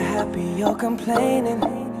if you're happy or complaining.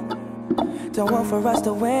 Don't want for us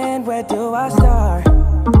to win, where do I start?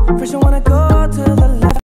 First you wanna go to the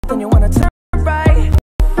left, then you wanna turn right.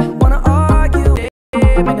 Wanna argue,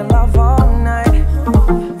 making love all night.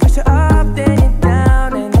 First you're up, then you're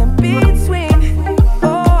down, and in between.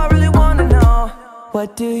 Oh, I really wanna know,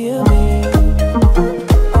 what do you mean?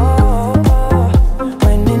 Oh,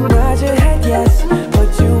 when you nod your head yes, but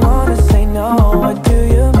you wanna say no. What do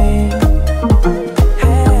you mean?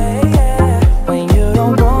 Hey, yeah, when you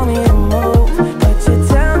don't want me to move, but you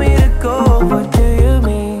tell me to go. What do you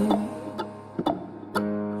mean?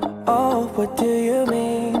 Oh, what do you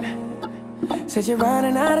mean? Said you're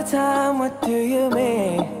running out of time. What do you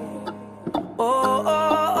mean?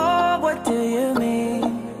 Oh, what do you mean?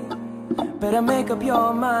 Better make up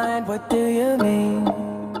your mind. What do you mean?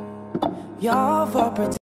 You're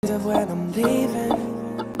overprotective when I'm leaving.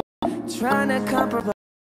 Trying to compromise,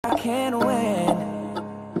 I can't win.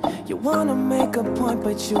 You wanna make a point,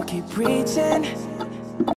 but you keep preaching.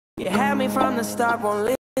 You had me from the start,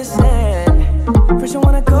 won't listen. First you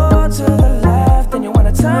wanna go to the left, then you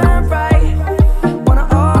wanna turn right. Wanna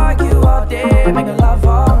argue all day, make love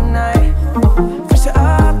all night. First you're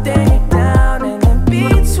up, then you're down, and in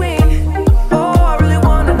between. Oh, I really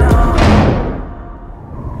wanna know.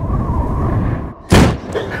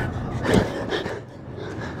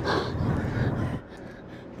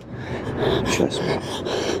 Trust me.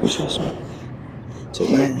 You trust me. Take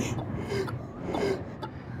my hand.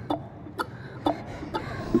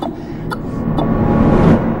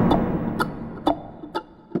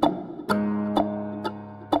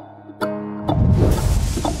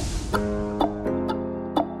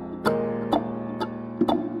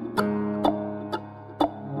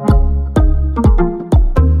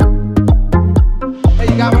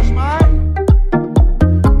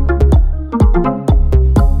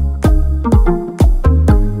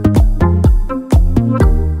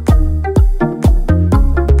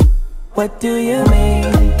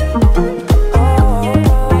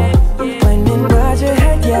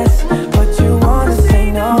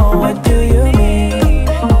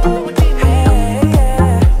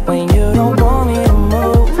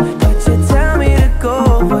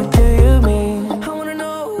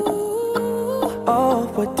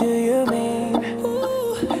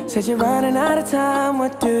 Said you're running out of time,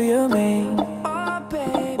 what do you mean? Oh,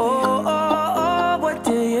 baby. Oh, what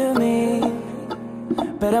do you mean?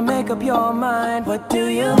 Better make up your mind, what do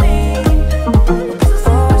you mean?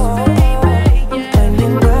 When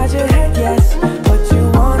you nod your head yes, but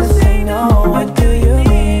you wanna say no, what do you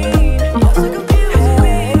mean?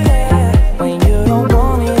 Hey, when you don't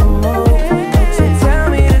want me to move, but you tell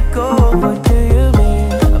me to go, what do you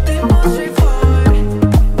mean? I'll be more straightforward.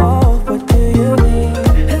 Oh, what do you mean?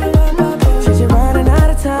 Said you're running out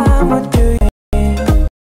of time, what do you mean?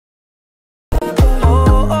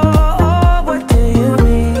 What do you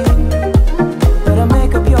mean? Better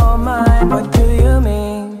make up your mind, what do you mean?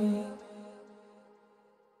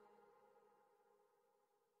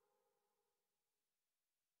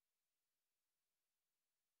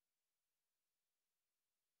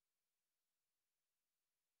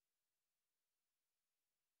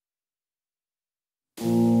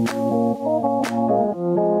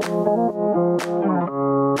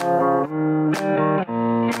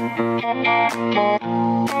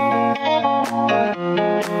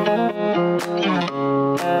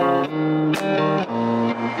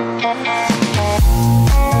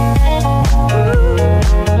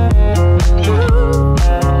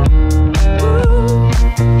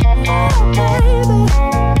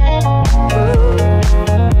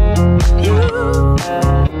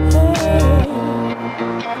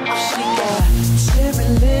 She got cherry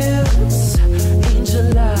lips,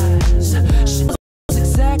 angel eyes. She knows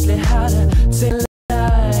exactly how to tell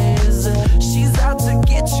lies. She's out to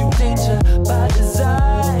get you, danger by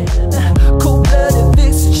design. Cold-blooded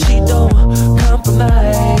vixen, she don't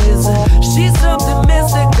compromise. She's something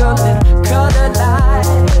mystical and color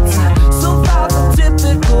lights. So far from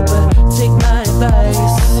typical, but take my advice.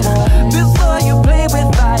 Before you play with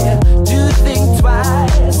fire, do think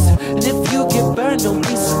twice. And if you get burned, don't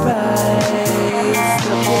be surprised.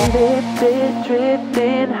 Lifted,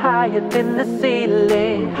 drifting higher than the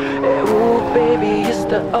ceiling. Ooh, baby, it's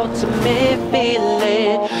the ultimate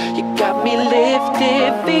feeling. You got me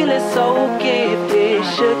lifted, feeling so gifted.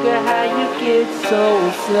 Sugar, how you get so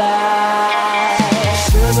fly?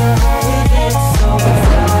 Sugar, how you get so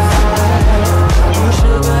fly? Oh,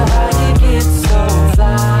 sugar, how you get so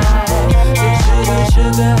fly? Hey, sugar,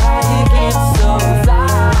 sugar, how you get so fly?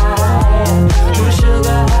 Oh,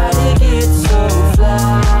 sugar, how you get so fly?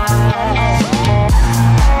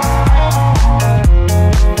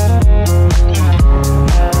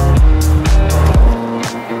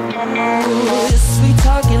 Sweet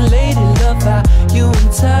talking lady, love how you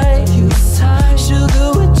entice. Sugar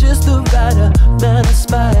with just the right amount of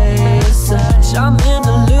spice. I'm in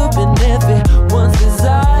the loop and everyone's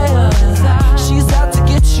desire. She's out to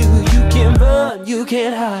get you, you can't run, you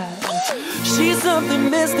can't hide. She's something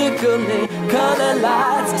mystical and color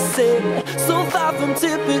lights. I said, so far from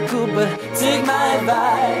typical, but take my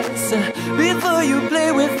advice. Before you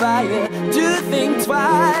play with fire, do think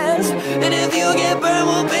twice. And if you get burned,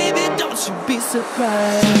 well baby, don't you be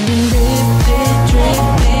surprised. Lifted,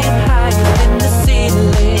 drifting higher than the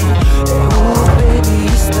ceiling. Ooh baby,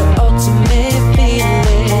 it's the ultimate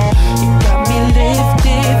feeling. You got me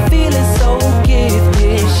lifted, feeling so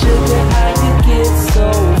gifted. Sugar, how you get so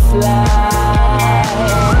fly?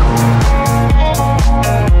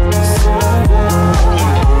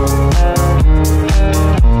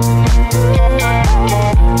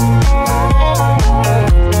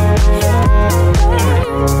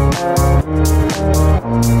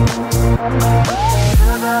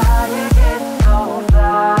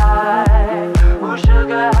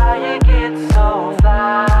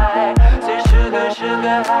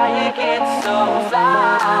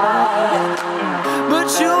 But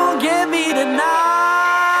you won't get me tonight.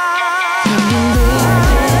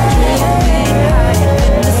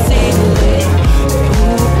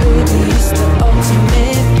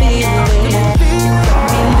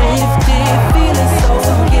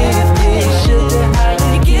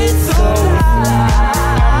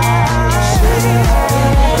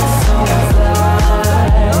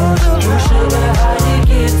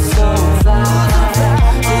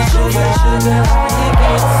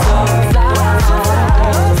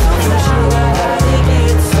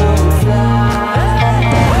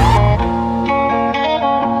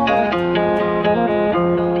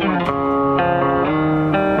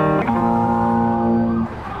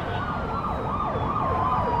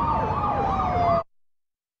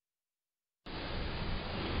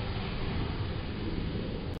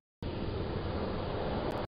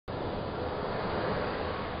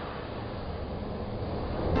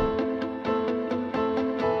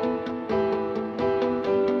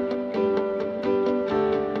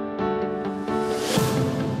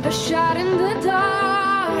 A shot in the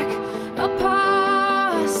dark,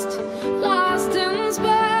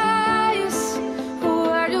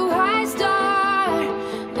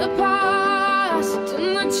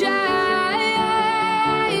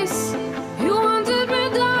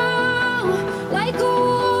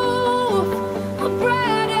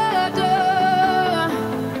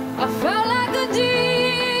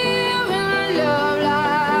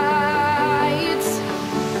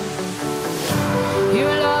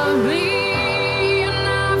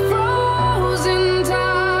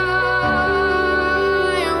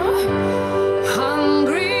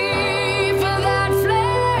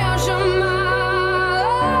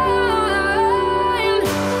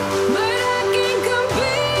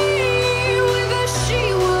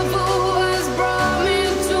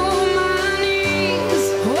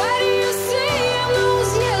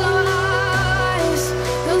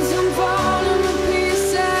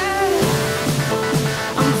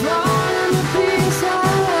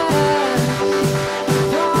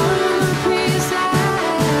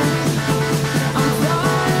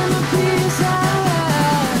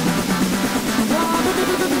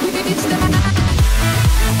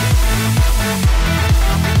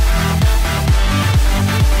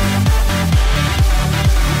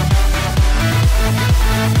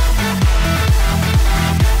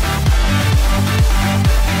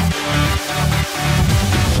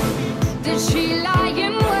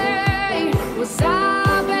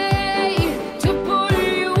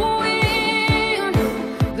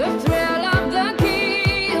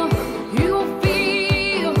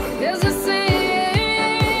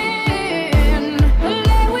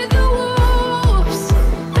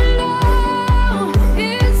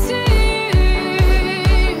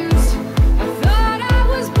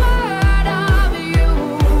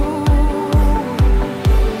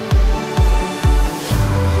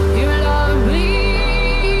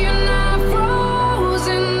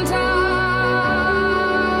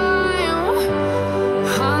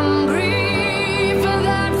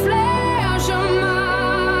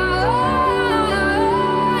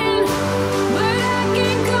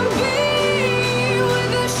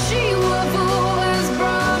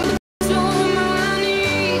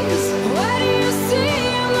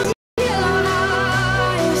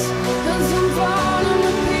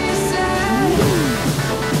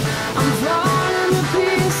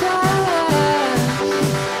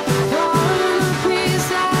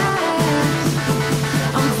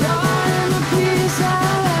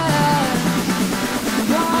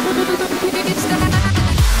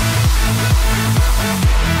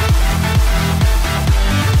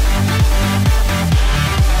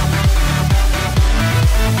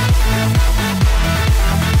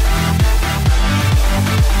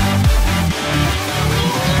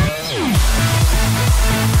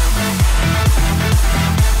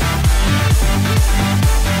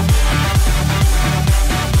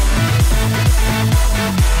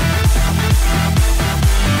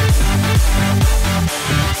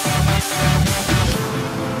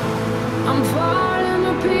 I'm falling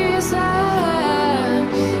to pieces,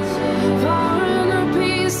 falling to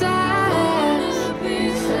pieces.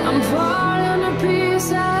 I'm falling to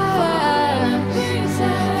pieces,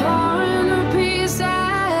 falling to pieces.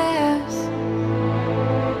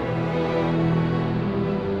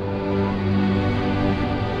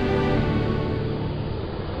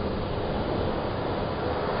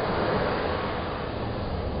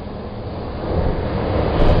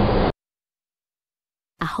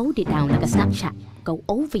 I hold it down like a Snapchat, go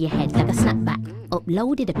over your head like a snapback.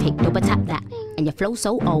 Uploaded a pic, double tap that, and your flow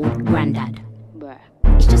so old, granddad.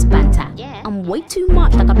 It's just banter. I'm way too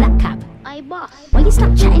much like a black cap. Why you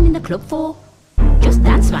Snapchatting in the club for? Just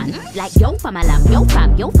dance, man. Like yo fam alam, yo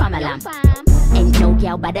fam alam. Ain't no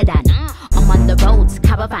girl better than. I'm on the roads,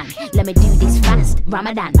 caravan. Let me do this fast,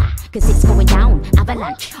 Ramadan. Cause it's going down,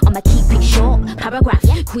 avalanche. I'ma keep it short, paragraph.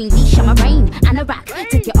 Queen Leisha, my reign, Anorak.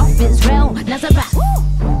 Take it off Israel, Nazareth.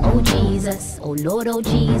 Oh Jesus, oh Lord, oh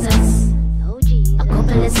Jesus. A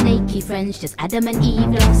couple of snaky friends, just Adam and Eve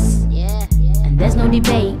lost. And there's no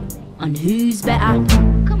debate on who's better.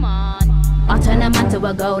 Come on. I turn a man to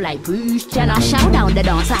a girl like Bruce Jenner. Shout down the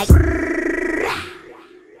dance like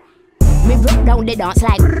me rock down the dance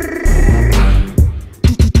like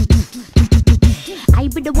I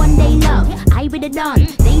be the one they love, I be the done.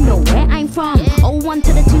 They know where I'm from. 01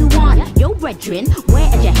 to the 21. Yo brethren,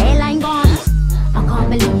 where is your hairline gone? I can't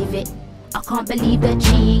believe it, I can't believe the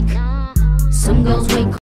cheek. Some girls wake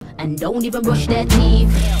up and don't even brush their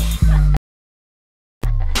teeth.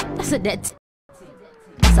 That's a dead.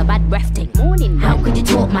 That's a bad breath thing. How could you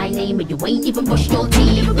talk my name and you ain't even brushed your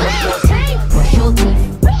teeth? Brush your teeth, brush your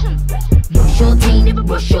teeth, brush your teeth,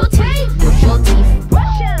 brush your teeth, brush your teeth,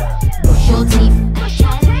 brush your teeth, brush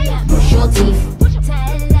your teeth,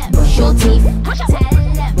 brush your teeth,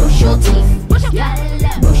 brush your teeth,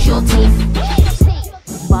 brush your teeth.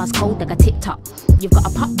 Bars cold like a tip-top. You've got a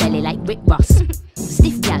pot belly like Rick Ross.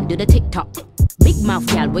 Stiff gal, do the tick-tock. Big mouth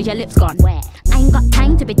gal, where's your lips gone? I ain't got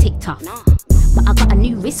time to be tick-tock. But I got a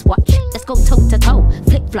new wristwatch. Let's go toe to toe,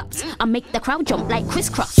 flip-flops. I make the crowd jump like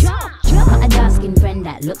crisscross. I got a dark-skinned friend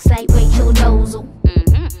that looks like Rachel Dolezal.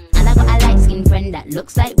 And I got a light-skinned friend that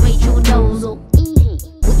looks like Rachel Dolezal.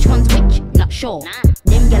 Which one's which? Not sure.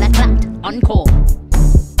 Them gal are clapped, encore.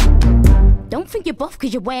 Don't think you're buff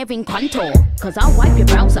cause you're wearing contour. Cause I'll wipe your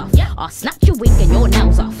brows off. I'll snatch your wig and your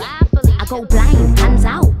nails off. I go blind, hands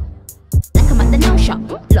out, like I'm at the nail shop.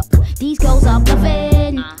 Look, these girls are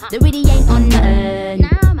bluffing. They really ain't on nothing.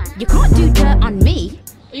 You can't do dirt on me.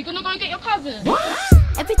 Are you gonna go get your cousin? What?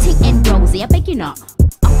 Everything ain't rosy, I beg you not.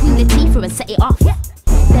 I'll queen Latifah and set it off.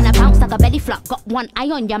 Then I bounce like a belly flop. Got one eye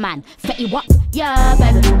on your man, fetty wop. Yeah,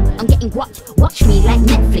 baby, I'm getting watched. Watch me like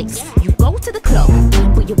Netflix. You go to the club,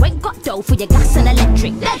 but you ain't got dough for your gas and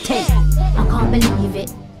electric. That take. I can't believe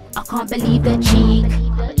it, I can't believe the cheek.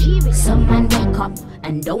 Some man wake up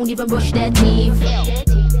and don't even brush their teeth.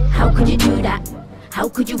 How could you do that? How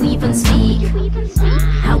could you even speak?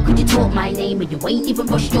 How could you talk my name and you ain't even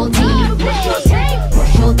brushed your teeth? Brush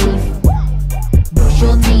your teeth, brush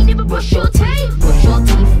your teeth, brush your teeth, brush your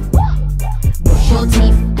teeth, brush your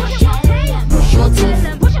teeth, brush your teeth, brush your teeth,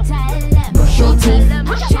 brush your teeth,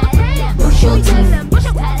 brush your teeth,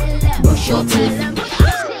 brush your teeth.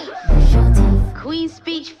 Queen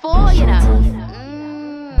speech 4, you know.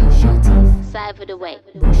 Side for the way.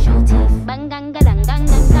 Bang gang gang gang gang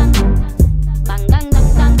gang. Bang gang gang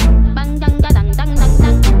gang. Bang gang gang gang gang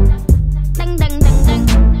gang. Dang dang dang dang.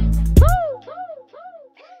 Woo!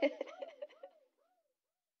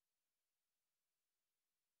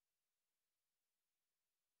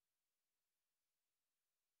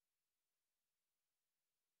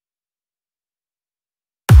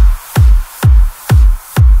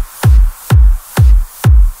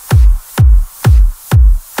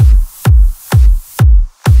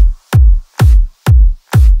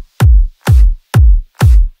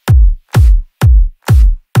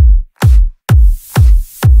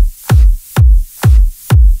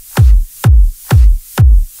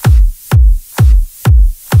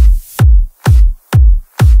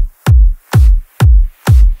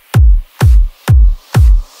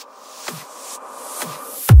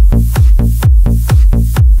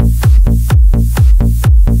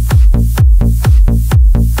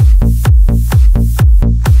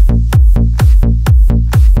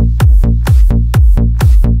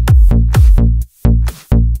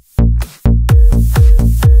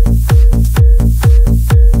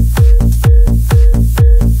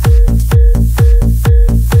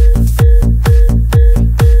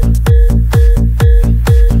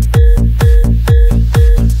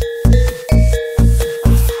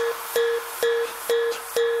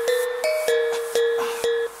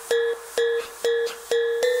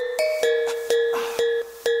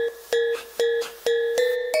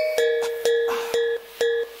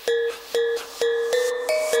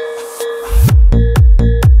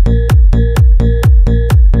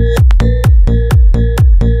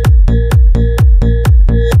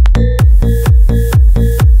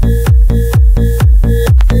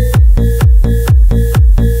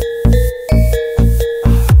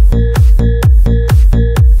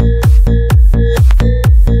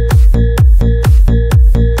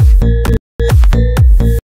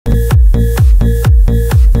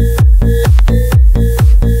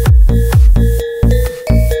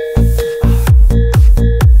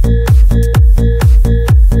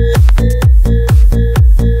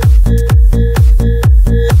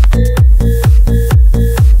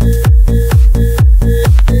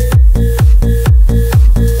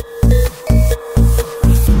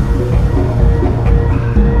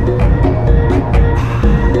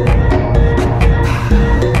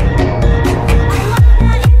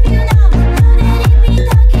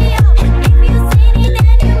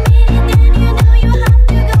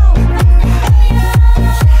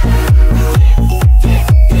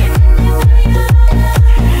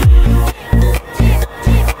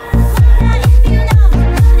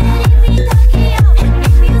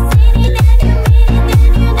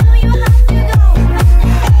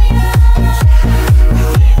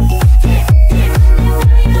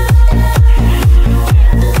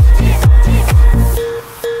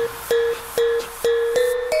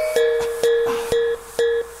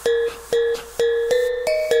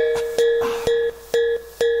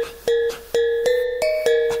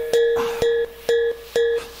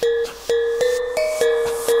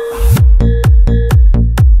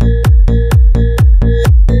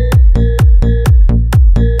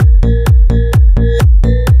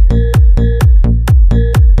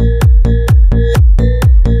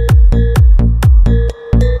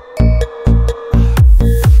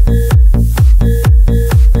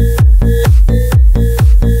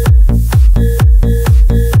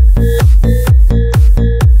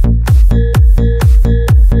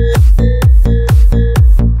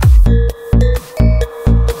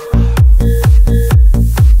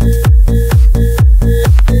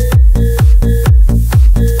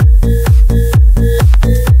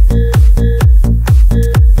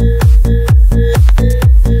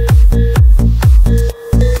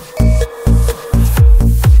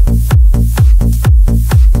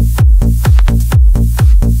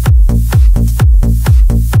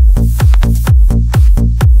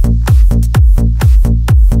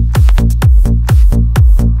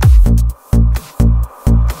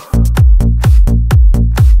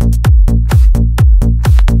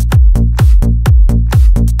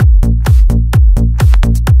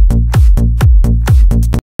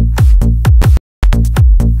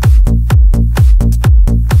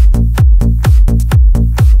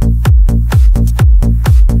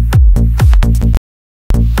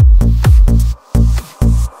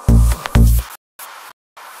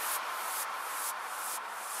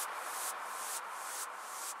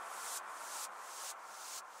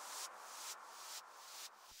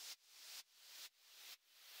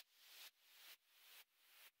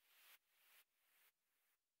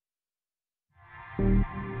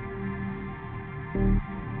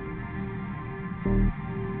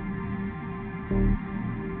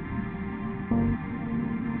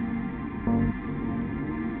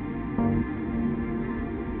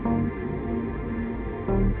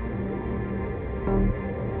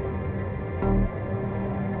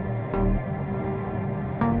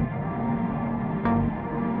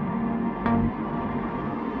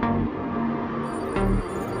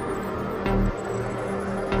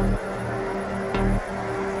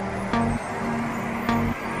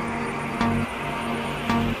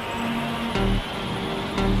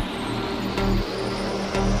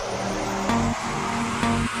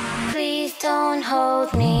 Please don't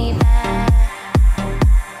hold me back.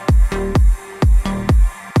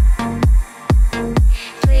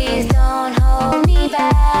 Please don't hold me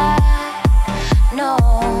back. No.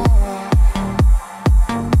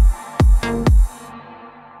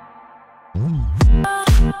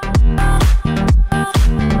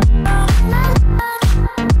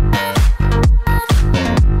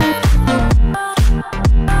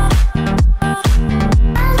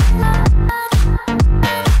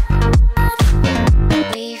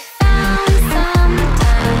 We found some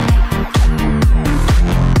time.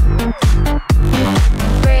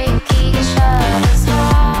 Break each other's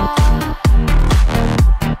heart.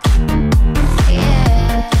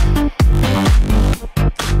 Yeah.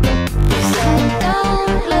 You said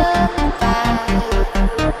don't look back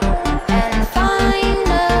and find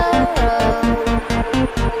a road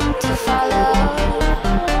to follow.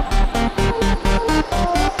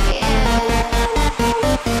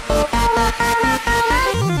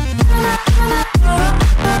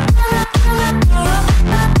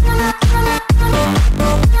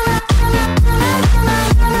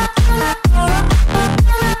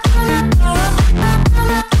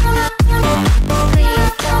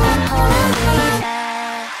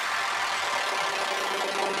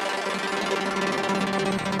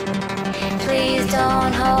 Please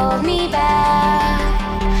don't hold me back.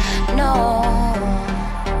 No.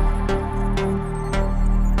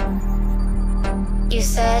 You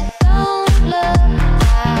said don't look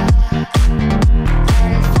back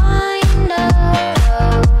and find a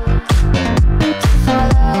road to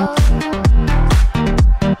follow.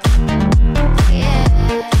 Yeah.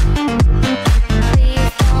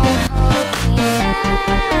 Please don't hold me back.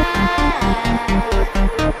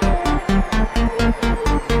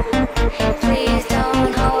 Please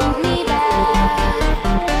don't hold me back.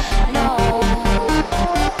 No.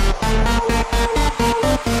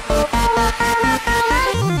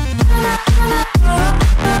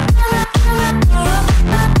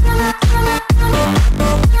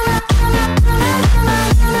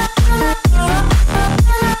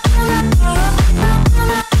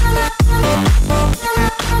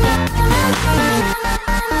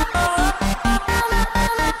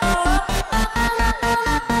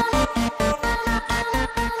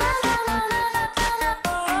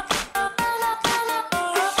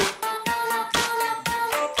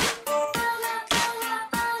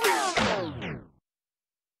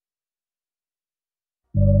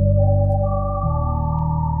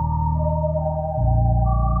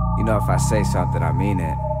 You know, if I say something, I mean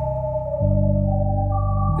it.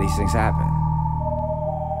 These things happen.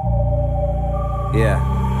 Yeah.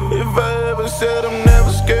 If I ever said I'm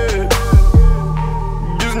never scared,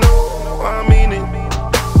 just know I mean it.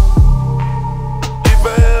 If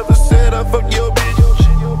I ever said I fuck your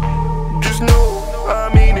bitch, just know I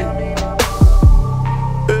mean it.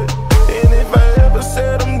 And if I ever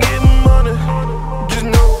said I'm getting money, just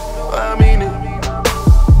know I mean it.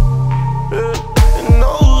 And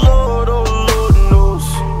oh Lord knows,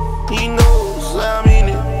 He knows I mean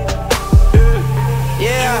it.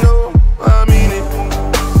 Yeah. You know I mean it.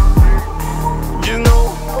 You know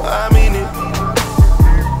I mean it.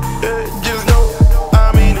 Just know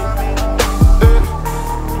I mean it.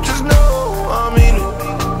 Just know I mean it.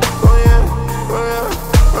 Oh yeah, oh yeah,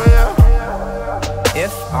 oh yeah.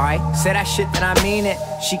 If I say that shit, then I mean it.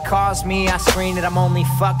 She calls me, I screen it. I'm only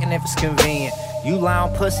fucking if it's convenient. You lie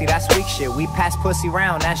on pussy, that's weak shit. We pass pussy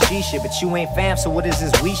round, that's G shit. But you ain't fam, so what is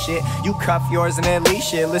this we shit? You cuff yours and then leash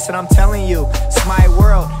shit. Listen, I'm telling you, it's my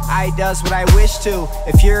world. I does what I wish to.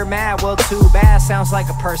 If you're mad, well, too bad. Sounds like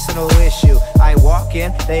a personal issue. I walk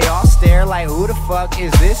in, they all stare like, who the fuck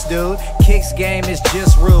is this dude? Kicks game is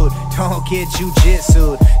just rude. Don't get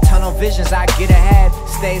jujitsu'd. Tunnel visions, I get ahead.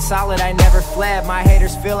 Stay solid, I never fled. My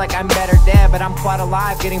haters feel like I'm better dead, but I'm quite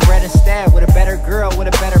alive, getting bread instead. With a better girl, with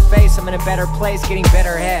a better face, I'm in a better place, getting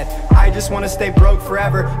better head. I just wanna stay broke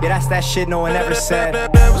forever. Yeah, that's that shit no one ever said.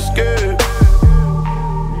 Never scared.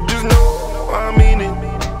 Just know I mean it.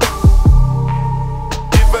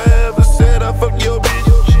 If I ever said I fuck your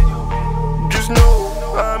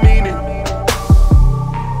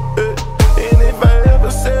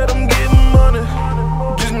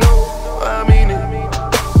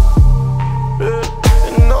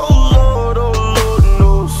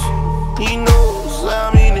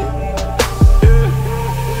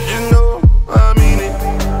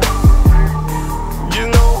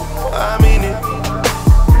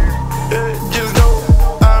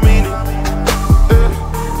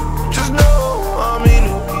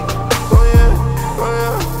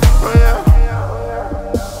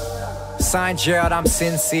signed Gerald, I'm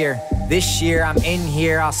sincere. This year I'm in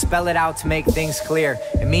here, I'll spell it out to make things clear.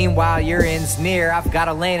 And meanwhile your end's near, I've got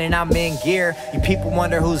a lane and I'm in gear. You people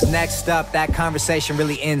wonder who's next up, that conversation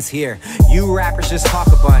really ends here. You rappers just talk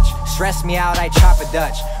a bunch, stress me out, I chop a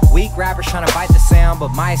Dutch. Weak rappers trying to bite the sound, but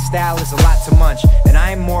my style is a lot to munch. And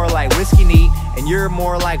I'm more like whiskey neat, and you're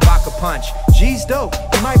more like vodka punch. G's dope,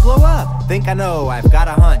 you might blow up. Think I know, I've got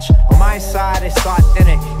a hunch. On my side, it's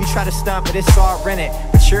authentic. You try to stump it, it's all rented.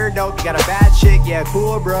 But you're dope, you got a bad chick, yeah,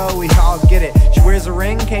 cool, bro, we all get it. She wears a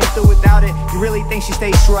ring, came through without it. You really think she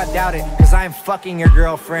stays true? I doubt it. Cause I'm fucking your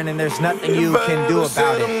girlfriend, and there's nothing you can do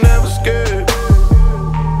about it. I'm never scared.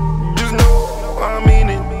 Just know I mean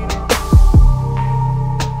it.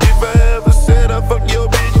 If I ever said I fuck your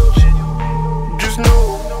bitch, just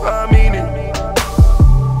know I mean it.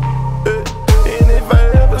 And if I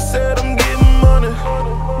ever said I'm getting money,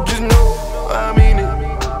 just know I mean it.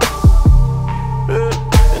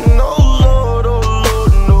 And oh Lord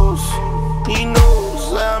knows, He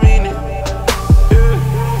knows I mean it.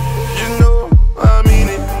 Just know I mean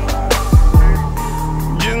it.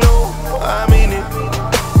 Just know I mean it.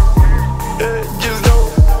 Just know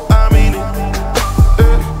I mean it.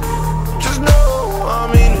 Just know I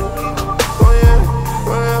mean it. Oh yeah,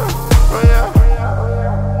 oh yeah, oh yeah.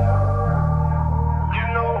 You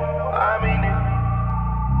know I mean it.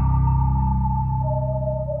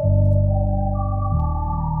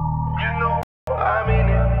 You know I mean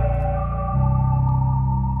it.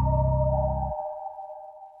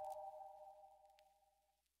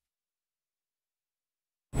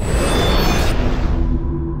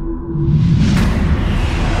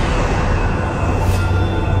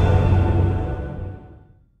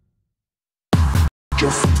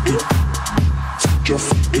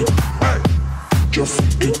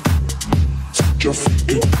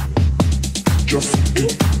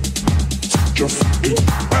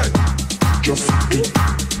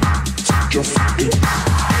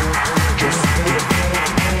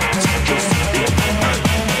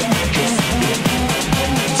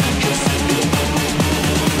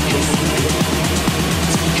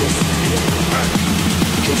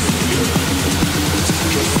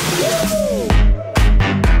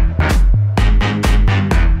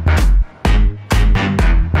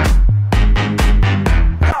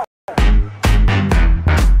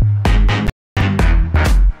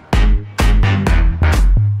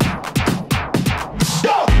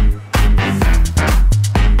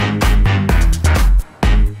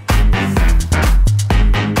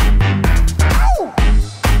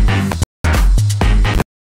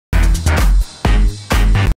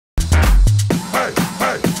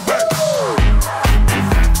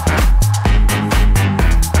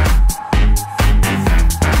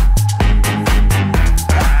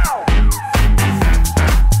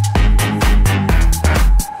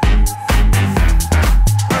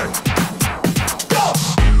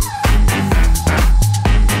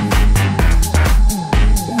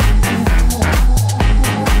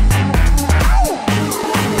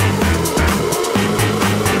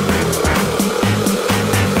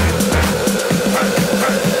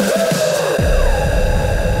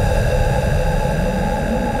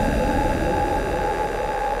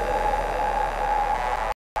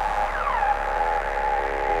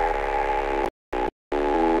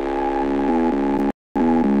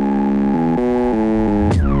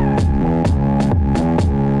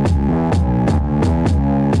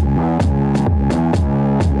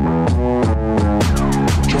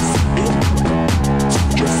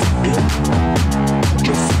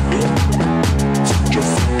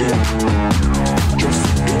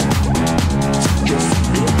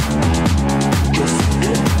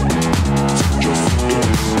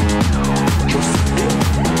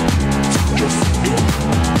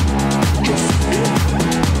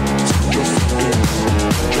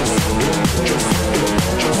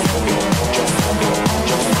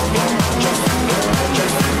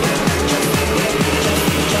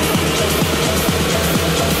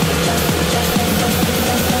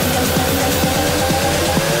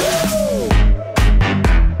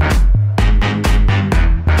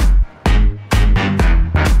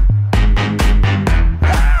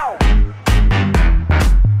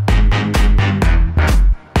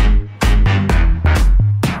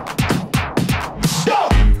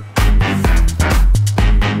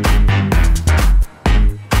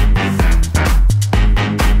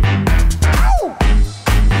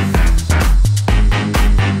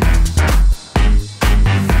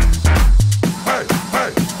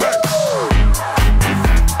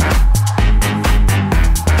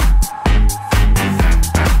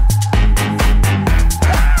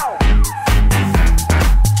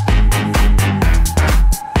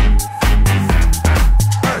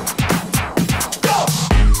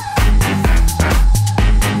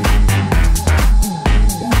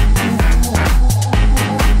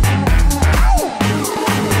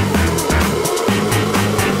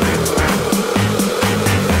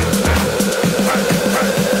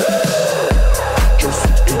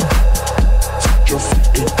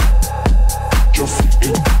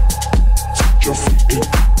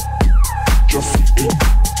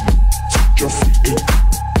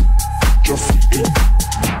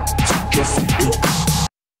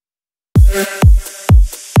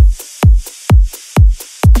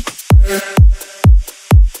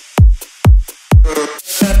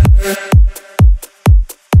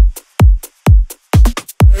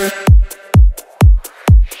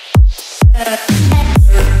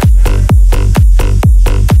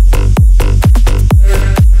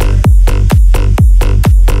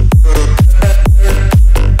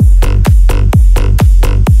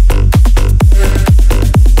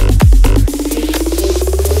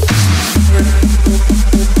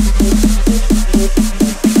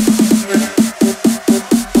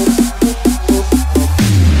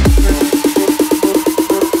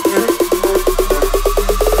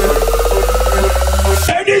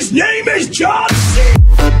 name is John C.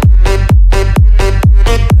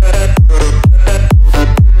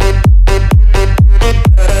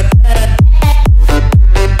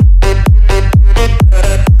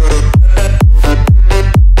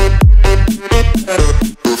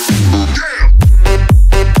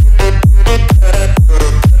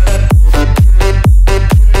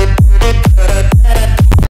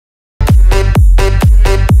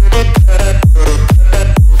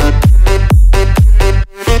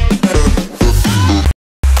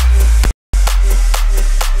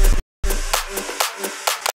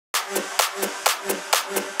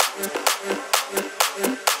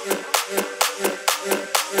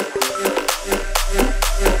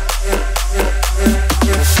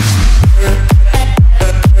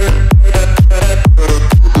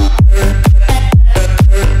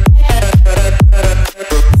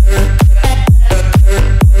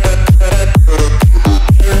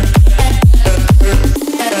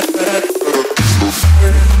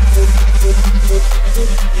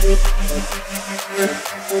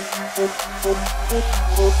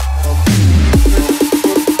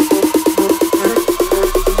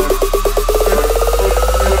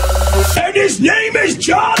 And his name is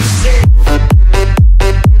John C.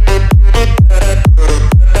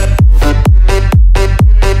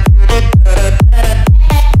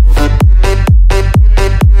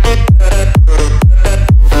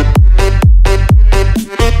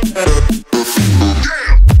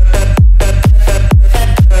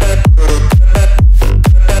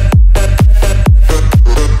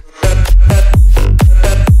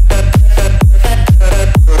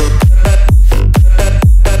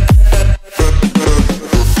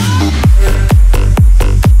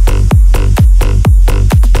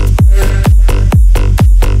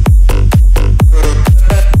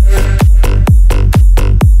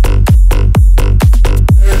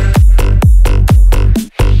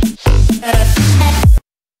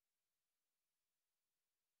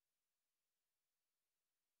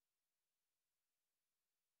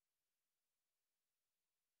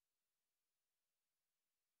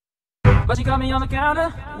 But she caught me on the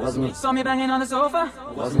counter. Wasn't me. Saw me banging on the sofa.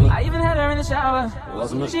 Wasn't me. I even had her in the shower.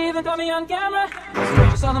 Wasn't me. She even caught me on camera. Wasn't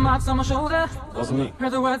me. She saw the marks on my shoulder. Wasn't me.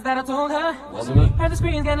 Heard the words that I told her. Wasn't me. Heard the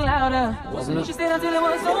screams getting louder. Wasn't me. She stayed until it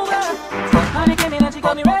was over. Honey came in and she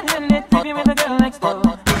caught me red-handed, maybe with the girl next door.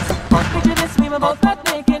 Picture this, we were both butt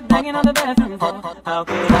naked, banging on the bathroom floor. How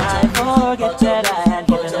could I forget that I had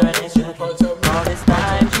given her an issue? All this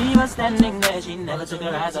time she was standing there, she never took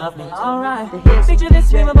her eyes off me. Alright, picture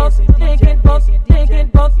this, we were both naked, both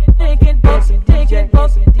naked, both naked, both naked,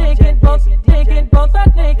 both naked, both naked, both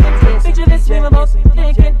butt naked. Picture this, we were both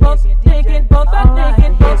naked, both naked, both butt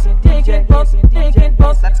naked, both naked, both naked,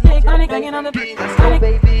 both naked. Honey banging on the beat,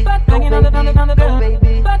 honey, butt banging on the girl,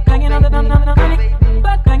 butt banging on the honey,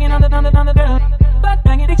 butt banging on the girl, butt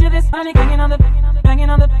banging. Picture this, honey banging on the banging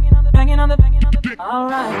on the banging on the banging on the.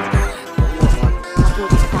 Alright.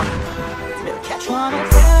 Wanna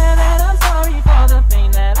tell you that I'm sorry for the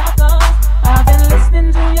pain that I caused. I've been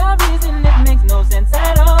listening to your reason, it makes no sense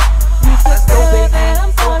at all. You should tell you that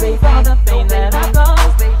I'm sorry for the pain that I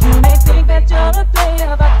caused. You may think that you're a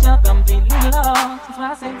player, but you're completely lost. That's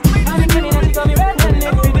why I say, honey, give me that you got me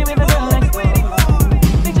red-handed, creepy with the girl next door.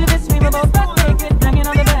 Picture this, we were both butt naked, banging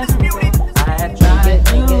on the bathroom floor. I had tried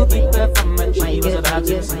to keep her from when she was about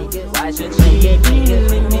to sleep. Why should she leave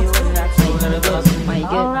me when I told her it wasn't me?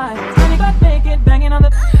 Alright, honey, butt naked, banging on the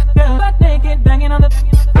girl, butt naked, banging on the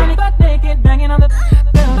honey, butt naked, banging on the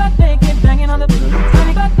girl, butt naked, banging on the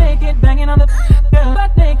honey, butt naked, banging on the girl,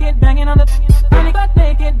 butt naked, banging on the honey, butt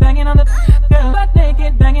naked, banging on the girl, butt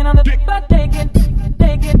naked, banging on the butt naked,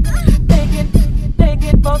 naked, naked,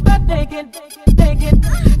 naked, both butt naked, naked,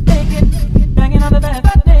 naked, banging on the bed,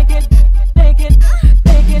 butt naked, naked,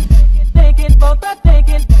 naked, naked, both butt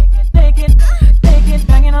naked, naked, naked,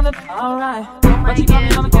 banging on the. Alright, but she got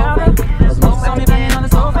me on the counter. Saw me banging on the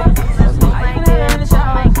sofa. I even had her in the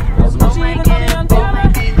shower. She even caught me on camera.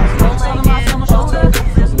 Saw the marks on my shoulder.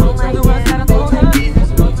 Heard the words that I told her.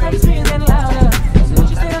 Heard the screams getting louder.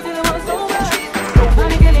 She stayed until it was over.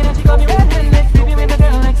 Honey came in and she caught me red-handed, creepy with the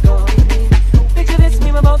girl next door. Picture this,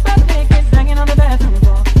 we were both butt naked, banging on the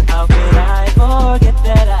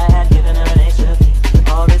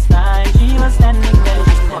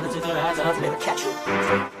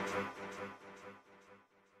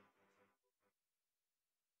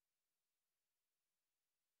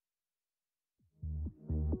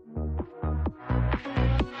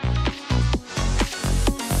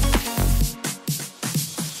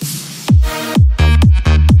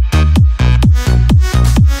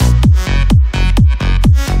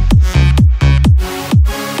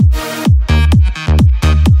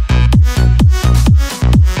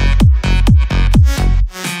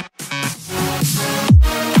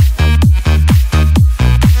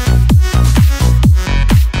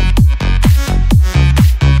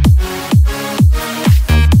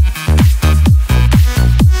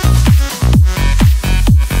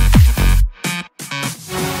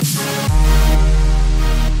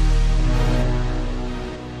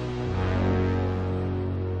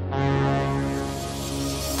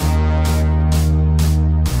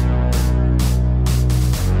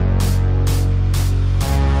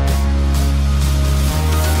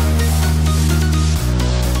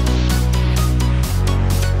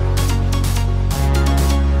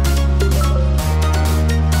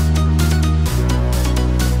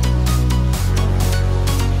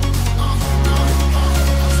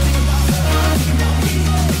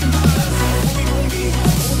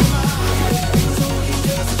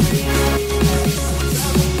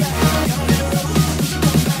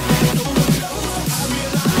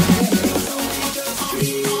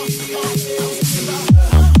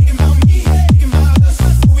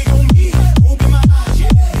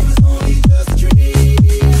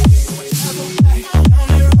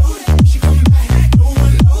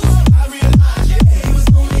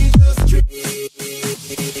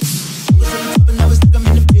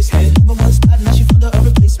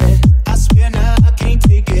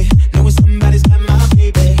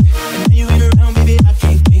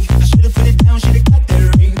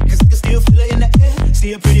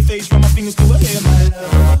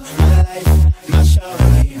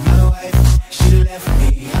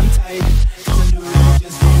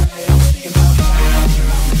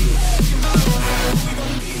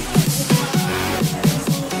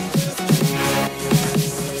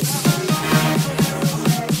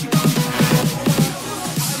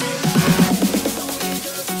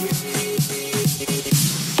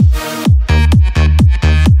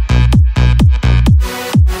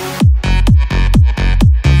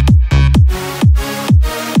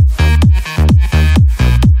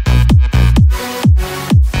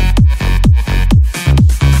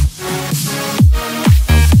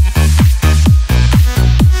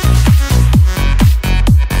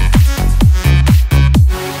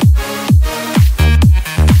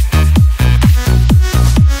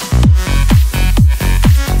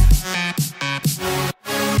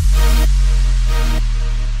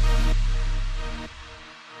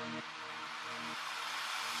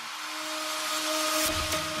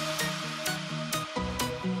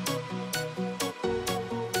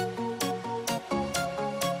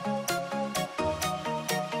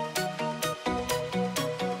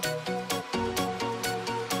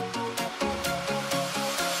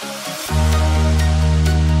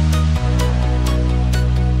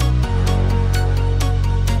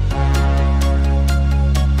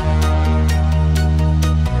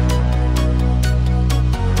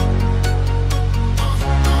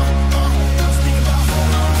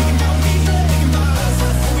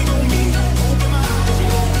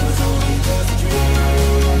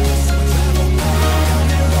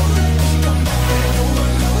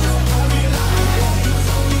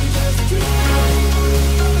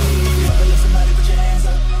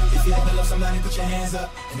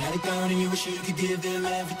him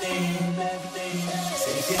everything.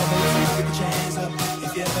 Say if you ever lose me, put your hands up.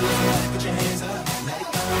 If you ever lose me, put your hands up. Let it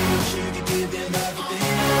go, you should give him everything.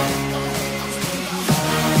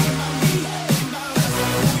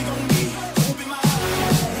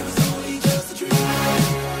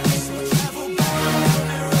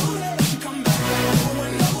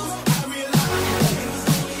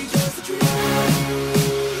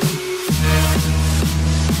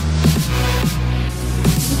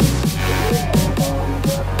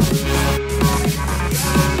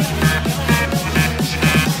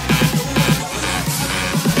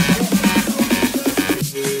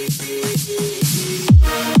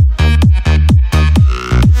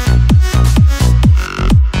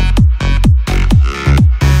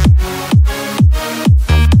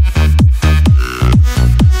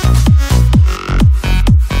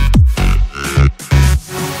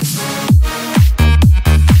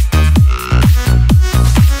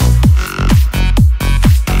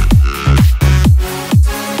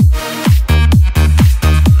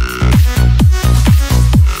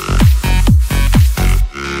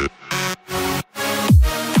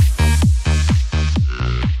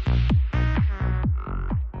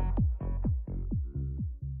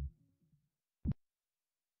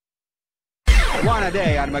 One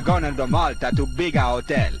day I'm going to Malta to big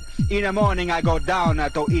hotel. In the morning I go down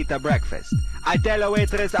to eat a breakfast. I tell a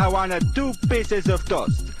waitress I want 2 pieces of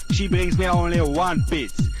toast. She brings me only 1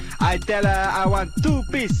 piece. I tell her I want 2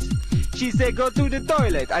 pieces. She say go to the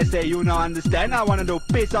toilet. I say you no understand, I wanna do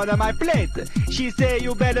piss on my plate. She say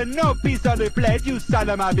you better no piss on the plate, you son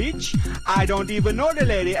of a bitch. I don't even know the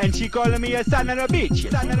lady and she calling me a son of a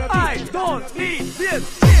bitch. I don't need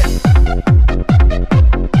this shit.